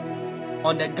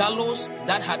 on the gallows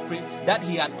that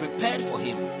he had prepared for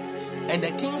him. And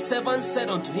the king's servant said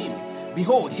unto him,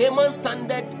 behold, Haman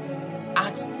standeth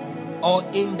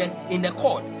in the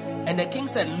court. And the king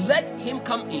said, let him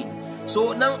come in.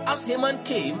 So now as Haman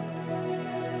came,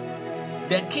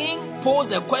 the king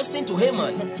posed a question to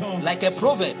Haman, like a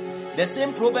proverb, the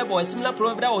same proverb or a similar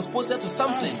proverb that was posted to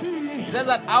Samson. He says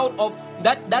that out of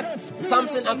that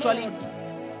Samson actually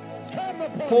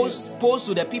posed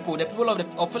to the people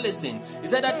of Philistine. He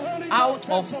said that out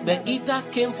of the eater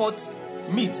came forth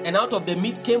meat, and out of the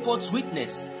meat came forth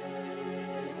sweetness.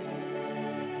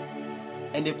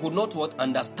 And they could not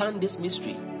understand this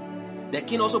mystery. The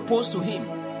king also posed to him.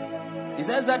 He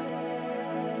says that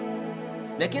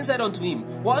the king said unto him,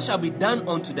 what shall be done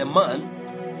unto the man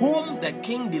whom the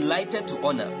king delighted to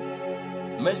honor?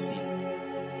 Mercy.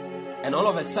 And all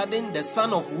of a sudden, the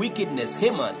son of wickedness,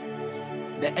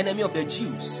 Haman, the enemy of the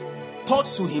Jews, thought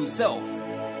to himself,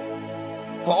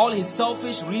 for all his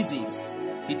selfish reasons,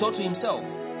 he thought to himself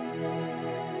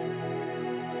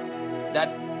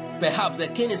that perhaps the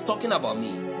king is talking about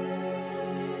me.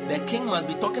 The king must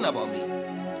be talking about me.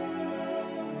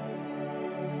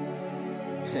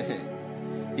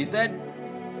 He said,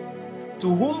 to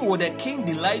whom would the king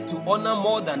delight to honor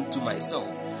more than to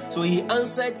myself? So he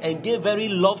answered and gave very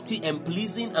lofty and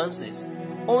pleasing answers,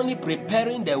 only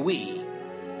preparing the way.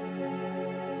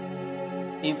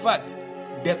 In fact,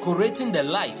 decorating the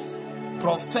life,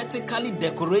 prophetically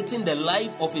decorating the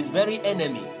life of his very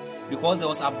enemy, because there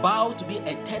was about to be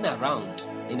a turnaround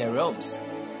in the realms.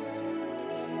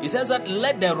 He says that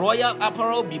let the royal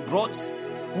apparel be brought,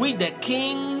 which the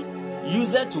king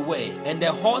used to wear, and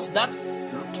the horse that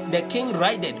the king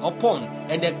rideth upon,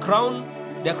 and the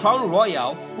crown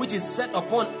royal which is set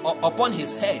upon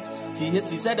his head. He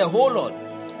said the whole lot.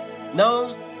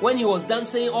 Now, when he was done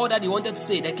saying all that he wanted to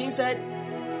say, the king said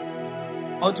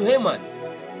unto Haman,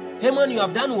 Haman, you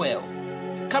have done well,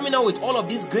 coming out with all of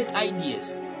these great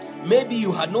ideas. Maybe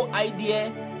you had no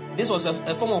idea this was a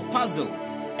form of puzzle,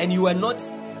 and you were not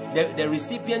the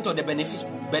recipient or the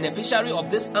beneficiary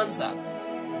of this answer.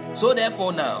 So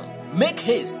therefore now, make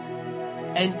haste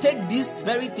and take these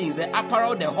very things, the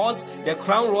apparel, the horse, the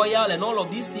crown royal, and all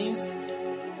of these things,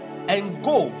 and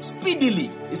go speedily.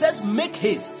 It says make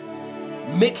haste.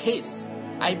 Make haste.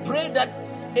 I pray that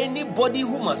anybody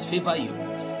who must favor you,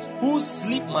 whose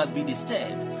sleep must be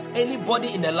disturbed,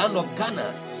 anybody in the land of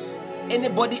Ghana,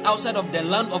 anybody outside of the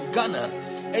land of Ghana,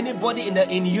 anybody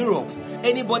in Europe,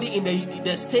 anybody in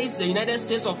the States, the United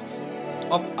States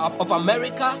of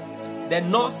America, the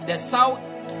North, the South,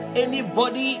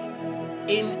 anybody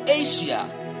in Asia,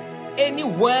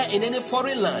 anywhere in any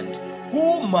foreign land,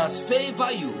 who must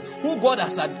favor you, who God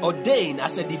has ordained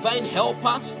as a divine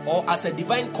helper or as a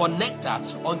divine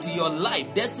connector unto your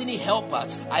life, destiny helper,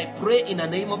 I pray in the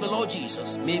name of the Lord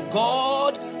Jesus. May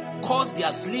God cause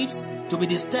their sleeps to be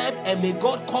disturbed, and may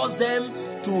God cause them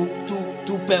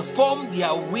to perform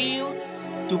their will,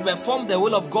 to perform the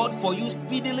will of God for you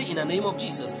speedily in the name of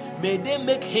Jesus. May they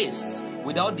make haste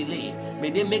without delay. May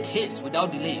they make haste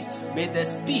without delay. May the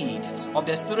speed of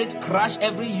the Spirit crush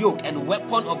every yoke and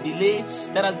weapon of delay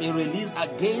that has been released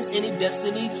against any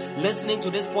destiny listening to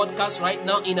this podcast right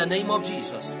now in the name of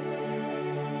Jesus.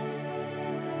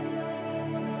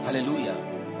 Hallelujah.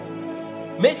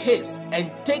 Make haste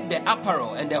and take the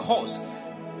apparel and the horse,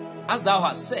 as thou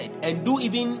hast said, and do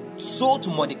even so to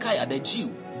Mordecai, the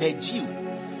Jew.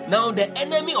 Now the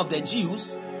enemy of the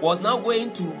Jews was now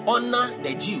going to honor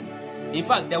the Jew. In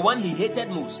fact, the one he hated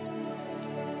most.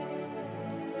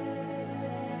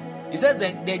 He says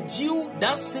that the Jew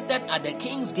that sitteth at the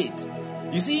king's gate.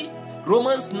 You see,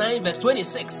 Romans 9 verse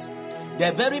 26.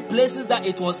 The very places that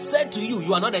it was said to you,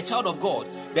 you are not a child of God.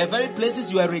 The very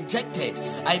places you are rejected.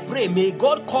 I pray, may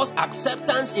God cause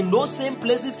acceptance in those same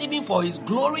places, even for his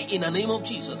glory in the name of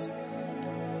Jesus.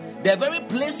 The very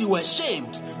place you were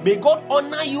shamed, may God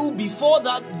honor you before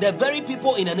the very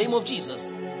people in the name of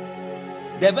Jesus.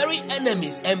 The very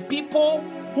enemies and people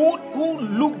who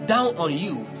look down on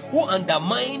you, who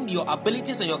undermine your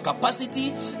abilities and your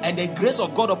capacity and the grace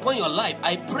of God upon your life,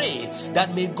 I pray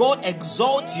that may God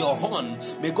exalt your horn.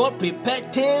 May God prepare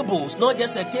tables, not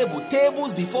just a table,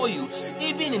 tables before you,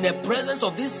 even in the presence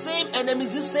of these same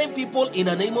enemies, these same people, in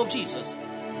the name of Jesus.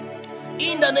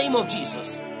 In the name of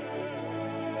Jesus.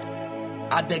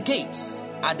 At the gates,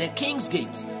 at the king's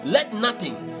gates, let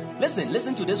nothing,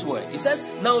 listen to this word. It says,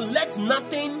 now let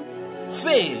nothing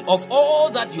fail of all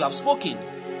that you have spoken.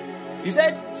 He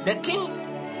said, the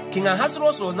King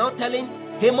Ahasuerus was now telling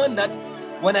Haman that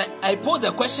when I pose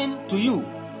a question to you,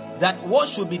 that what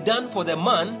should be done for the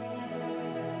man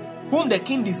whom the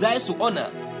king desires to honor,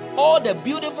 all the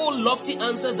beautiful, lofty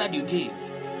answers that you gave.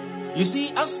 You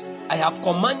see, as I have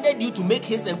commanded you to make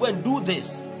haste and go and do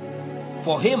this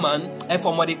for Haman and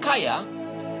for Mordecai,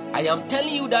 I am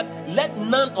telling you that let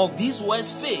none of these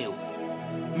words fail.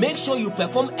 Make sure you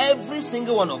perform every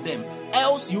single one of them,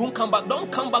 else you won't come back.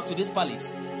 Don't come back to this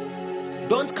palace.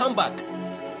 Don't come back.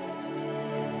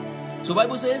 So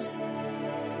Bible says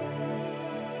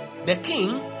the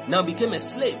king now became a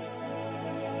slave.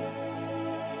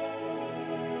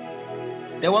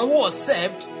 The one who was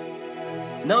served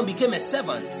now became a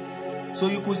servant. So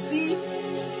you could see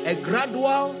a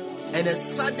gradual and a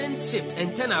sudden shift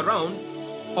and turn around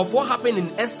of what happened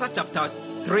in Esther chapter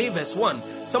 3 verse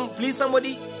 1.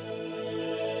 Somebody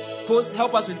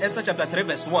help us with Esther chapter 3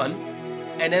 verse 1.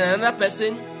 And then another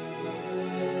person,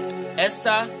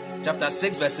 Esther chapter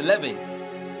 6 verse 11.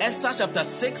 Esther chapter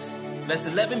 6 verse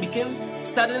 11 became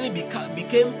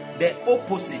the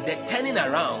opposite, the turning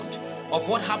around of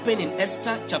what happened in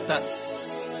Esther chapter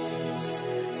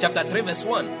 3 verse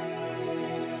 1.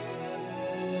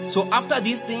 So after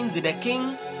these things did the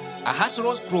king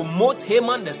Ahasuerus promote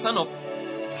Haman the son of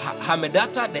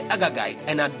Hammedatha the Agagite,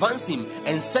 and advanced him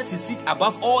and set his seat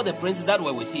above all the princes that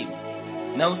were with him.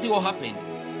 Now see what happened.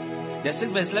 The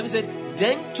 6 verse 11 said,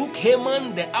 then took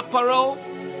Haman the apparel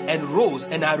and rose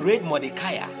and arrayed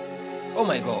Mordecai. Oh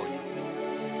my God.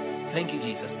 Thank you,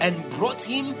 Jesus. And brought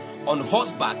him on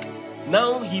horseback.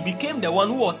 Now he became the one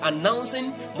who was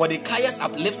announcing Mordecai's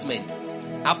upliftment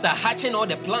after hatching all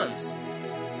the plans.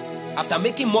 after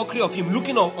making mockery of him,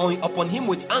 looking upon him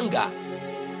with anger,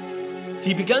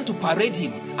 he began to parade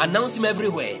him, announce him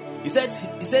everywhere. He says,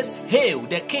 hail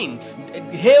the king,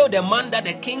 hail the man that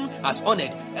the king has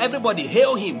honored. Everybody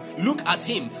hail him, look at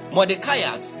him. Mordecai,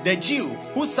 the Jew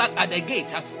who sat at the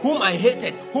gate, whom I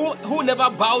hated, who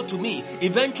never bowed to me.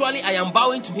 Eventually I am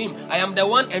bowing to him. I am the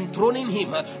one enthroning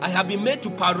him. I have been made to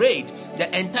parade the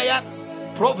entire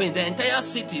province, the entire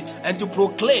city, and to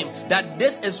proclaim that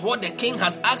this is what the king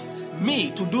has asked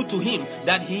me to do to him,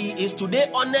 that he is today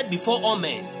honored before all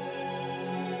men.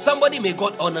 Somebody, may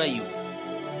God honor you.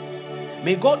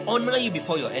 May God honor you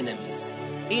before your enemies.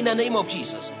 In the name of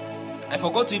Jesus. I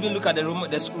forgot to even look at the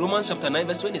Romans chapter 9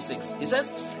 verse 26. It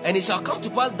says, and it shall come to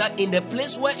pass that in the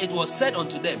place where it was said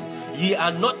unto them, ye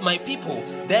are not my people,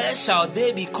 there shall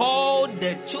they be called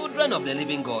the children of the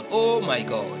living God. Oh my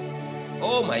God.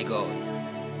 Oh my God.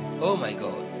 Oh my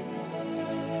God.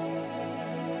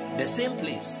 The same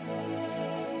place.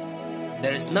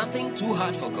 There is nothing too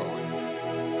hard for God.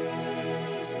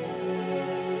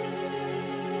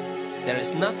 There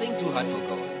is nothing too hard for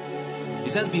God.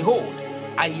 He says, behold,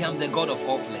 I am the God of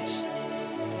all flesh.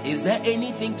 Is there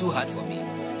anything too hard for me?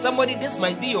 Somebody, this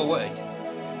might be your word.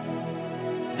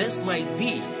 This might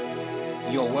be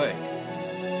your word.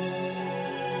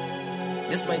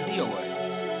 This might be your word.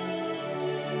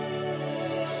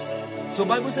 So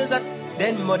Bible says that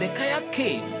then Mordecai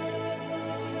came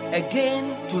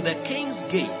again to the king's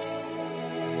gate,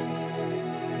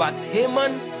 but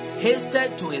Haman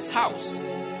hasted to his house,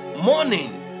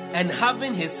 mourning and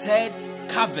having his head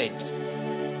covered.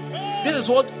 This is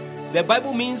what the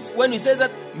Bible means when it says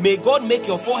that may God make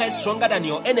your forehead stronger than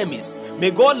your enemies.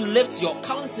 May God lift your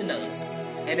countenance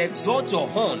and exalt your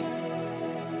horn.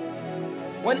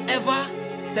 Whenever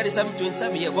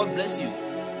 37:27 here, God bless you.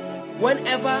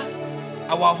 Whenever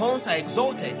our horns are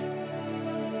exalted,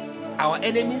 our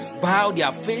enemies bow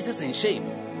their faces in shame.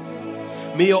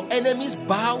 May your enemies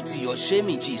bow to your shame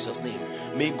in Jesus' name.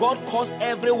 May God cause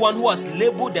everyone who has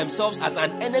labeled themselves as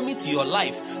an enemy to your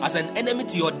life, as an enemy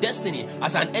to your destiny,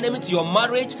 as an enemy to your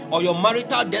marriage or your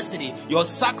marital destiny, your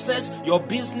success, your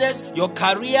business, your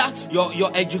career,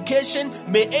 your education.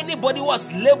 May anybody who has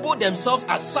labeled themselves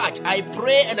as such, I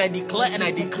pray and I declare and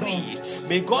I decree,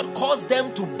 may God cause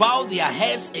them to bow their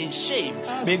heads in shame.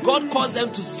 May God cause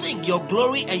them to sing your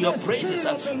glory and your praises.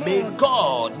 May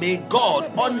God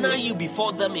honor you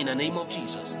before them in the name of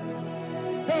Jesus.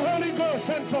 The Holy Ghost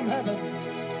sent from heaven.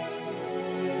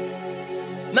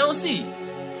 Now see,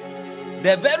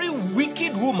 the very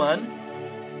wicked woman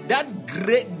that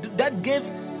gave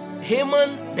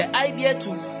Haman the idea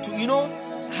to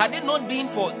had it not been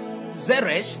for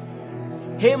Zeresh,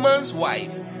 Haman's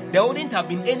wife, there wouldn't have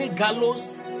been any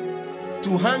gallows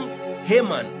to hang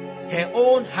Haman, her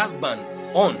own husband,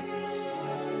 on.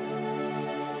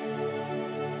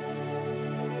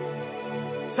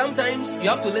 Sometimes you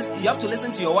have to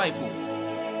listen to your wife,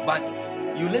 but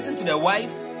you listen to the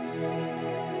wife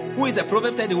who is a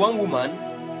Proverbs 31 woman,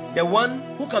 the one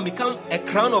who can become a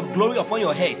crown of glory upon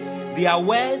your head. Their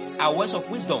words are words of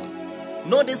wisdom.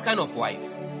 Not this kind of wife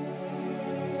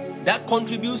that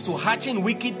contributes to hatching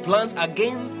wicked plans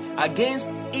against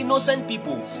innocent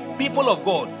people of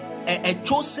God, a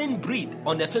chosen breed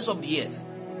on the face of the earth.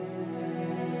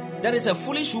 That is a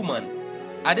foolish woman.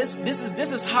 And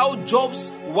this is how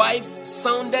Job's wife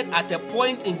sounded at a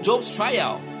point in Job's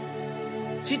trial.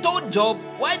 She told Job,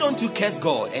 why don't you curse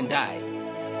God and die?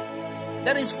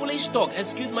 That is foolish talk.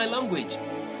 Excuse my language.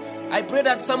 I pray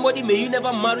that somebody, may you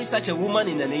never marry such a woman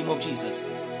in the name of Jesus.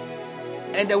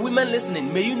 And the women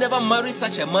listening, may you never marry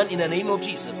such a man in the name of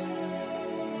Jesus.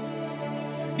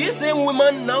 This same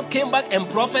woman now came back and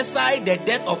prophesied the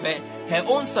death of her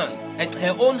own son and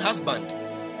her own husband.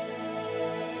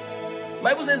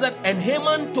 Bible says that, and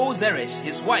Haman told Zeresh,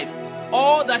 his wife,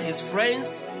 all that his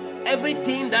friends,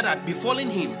 everything that had befallen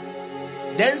him.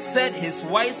 Then said his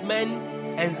wise men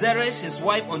and Zeresh his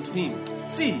wife unto him,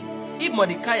 see, if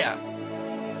Mordecai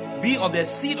be of the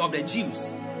seed of the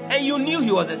Jews, and you knew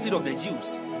he was the seed of the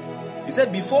Jews, he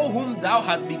said, before whom thou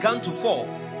hast begun to fall.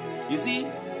 You see,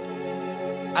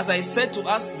 as I said to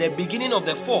us, the beginning of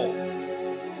the fall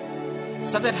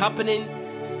started happening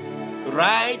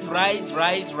right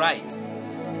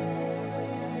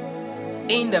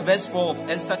in the verse 4 of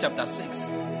Esther chapter 6.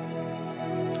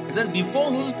 It says, before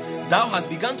whom thou hast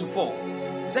begun to fall.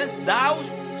 It says, thou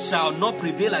shalt not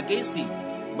prevail against him,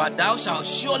 but thou shalt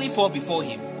surely fall before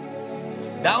him.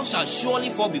 Thou shalt surely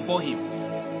fall before him.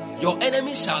 Your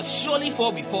enemies shall surely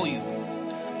fall before you.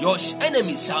 Your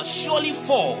enemies shall surely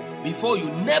fall before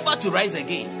you, never to rise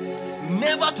again.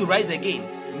 Never to rise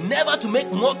again. Never to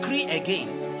make mockery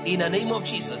again. in the name of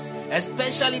Jesus.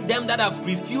 Especially them that have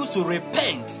refused to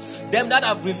repent, them that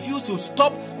have refused to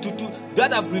stop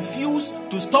that have refused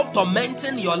to stop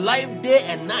tormenting your life day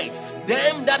and night,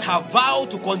 them that have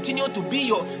vowed to continue to be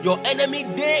your enemy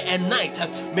day and night.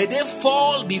 May they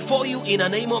fall before you in the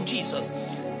name of Jesus.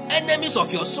 Enemies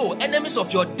of your soul, enemies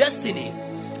of your destiny,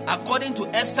 according to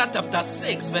Esther chapter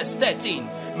 6 verse 13,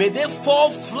 may they fall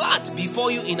flat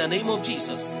before you in the name of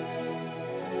Jesus.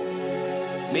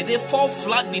 May they fall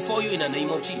flat before you in the name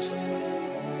of Jesus.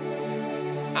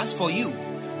 As for you,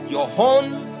 your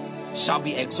horn shall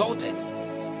be exalted,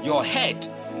 your head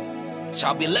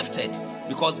shall be lifted,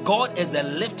 because God is the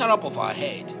lifter up of our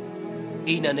head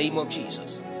in the name of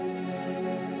Jesus.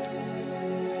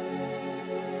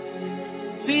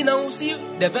 See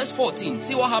the verse 14.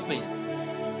 See what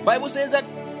happened. Bible says that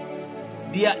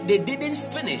they didn't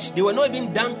finish. They were not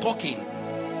even done talking.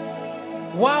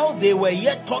 While they were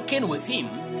yet talking with him,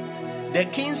 the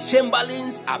king's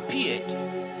chamberlains appeared.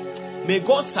 May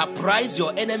God surprise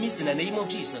your enemies in the name of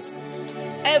Jesus.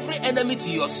 Every enemy to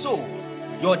your soul,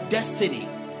 your destiny,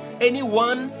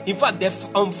 anyone, in fact, the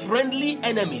unfriendly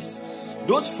enemies,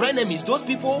 those frenemies, those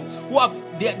people who have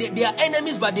they are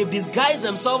enemies, but they've disguised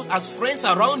themselves as friends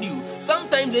around you.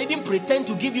 Sometimes they even pretend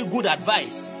to give you good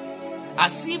advice,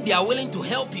 as if they are willing to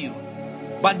help you.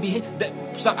 But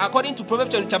according to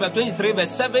Proverbs chapter 33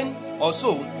 verse 7 or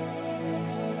so,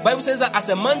 Bible says that as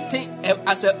a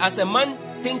man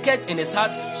thinketh in his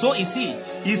heart, so is he.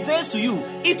 He says to you,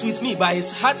 eat with me, but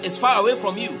his heart is far away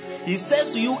from you. He says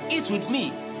to you, eat with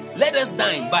me, let us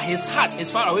dine, but his heart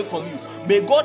is far away from you. May God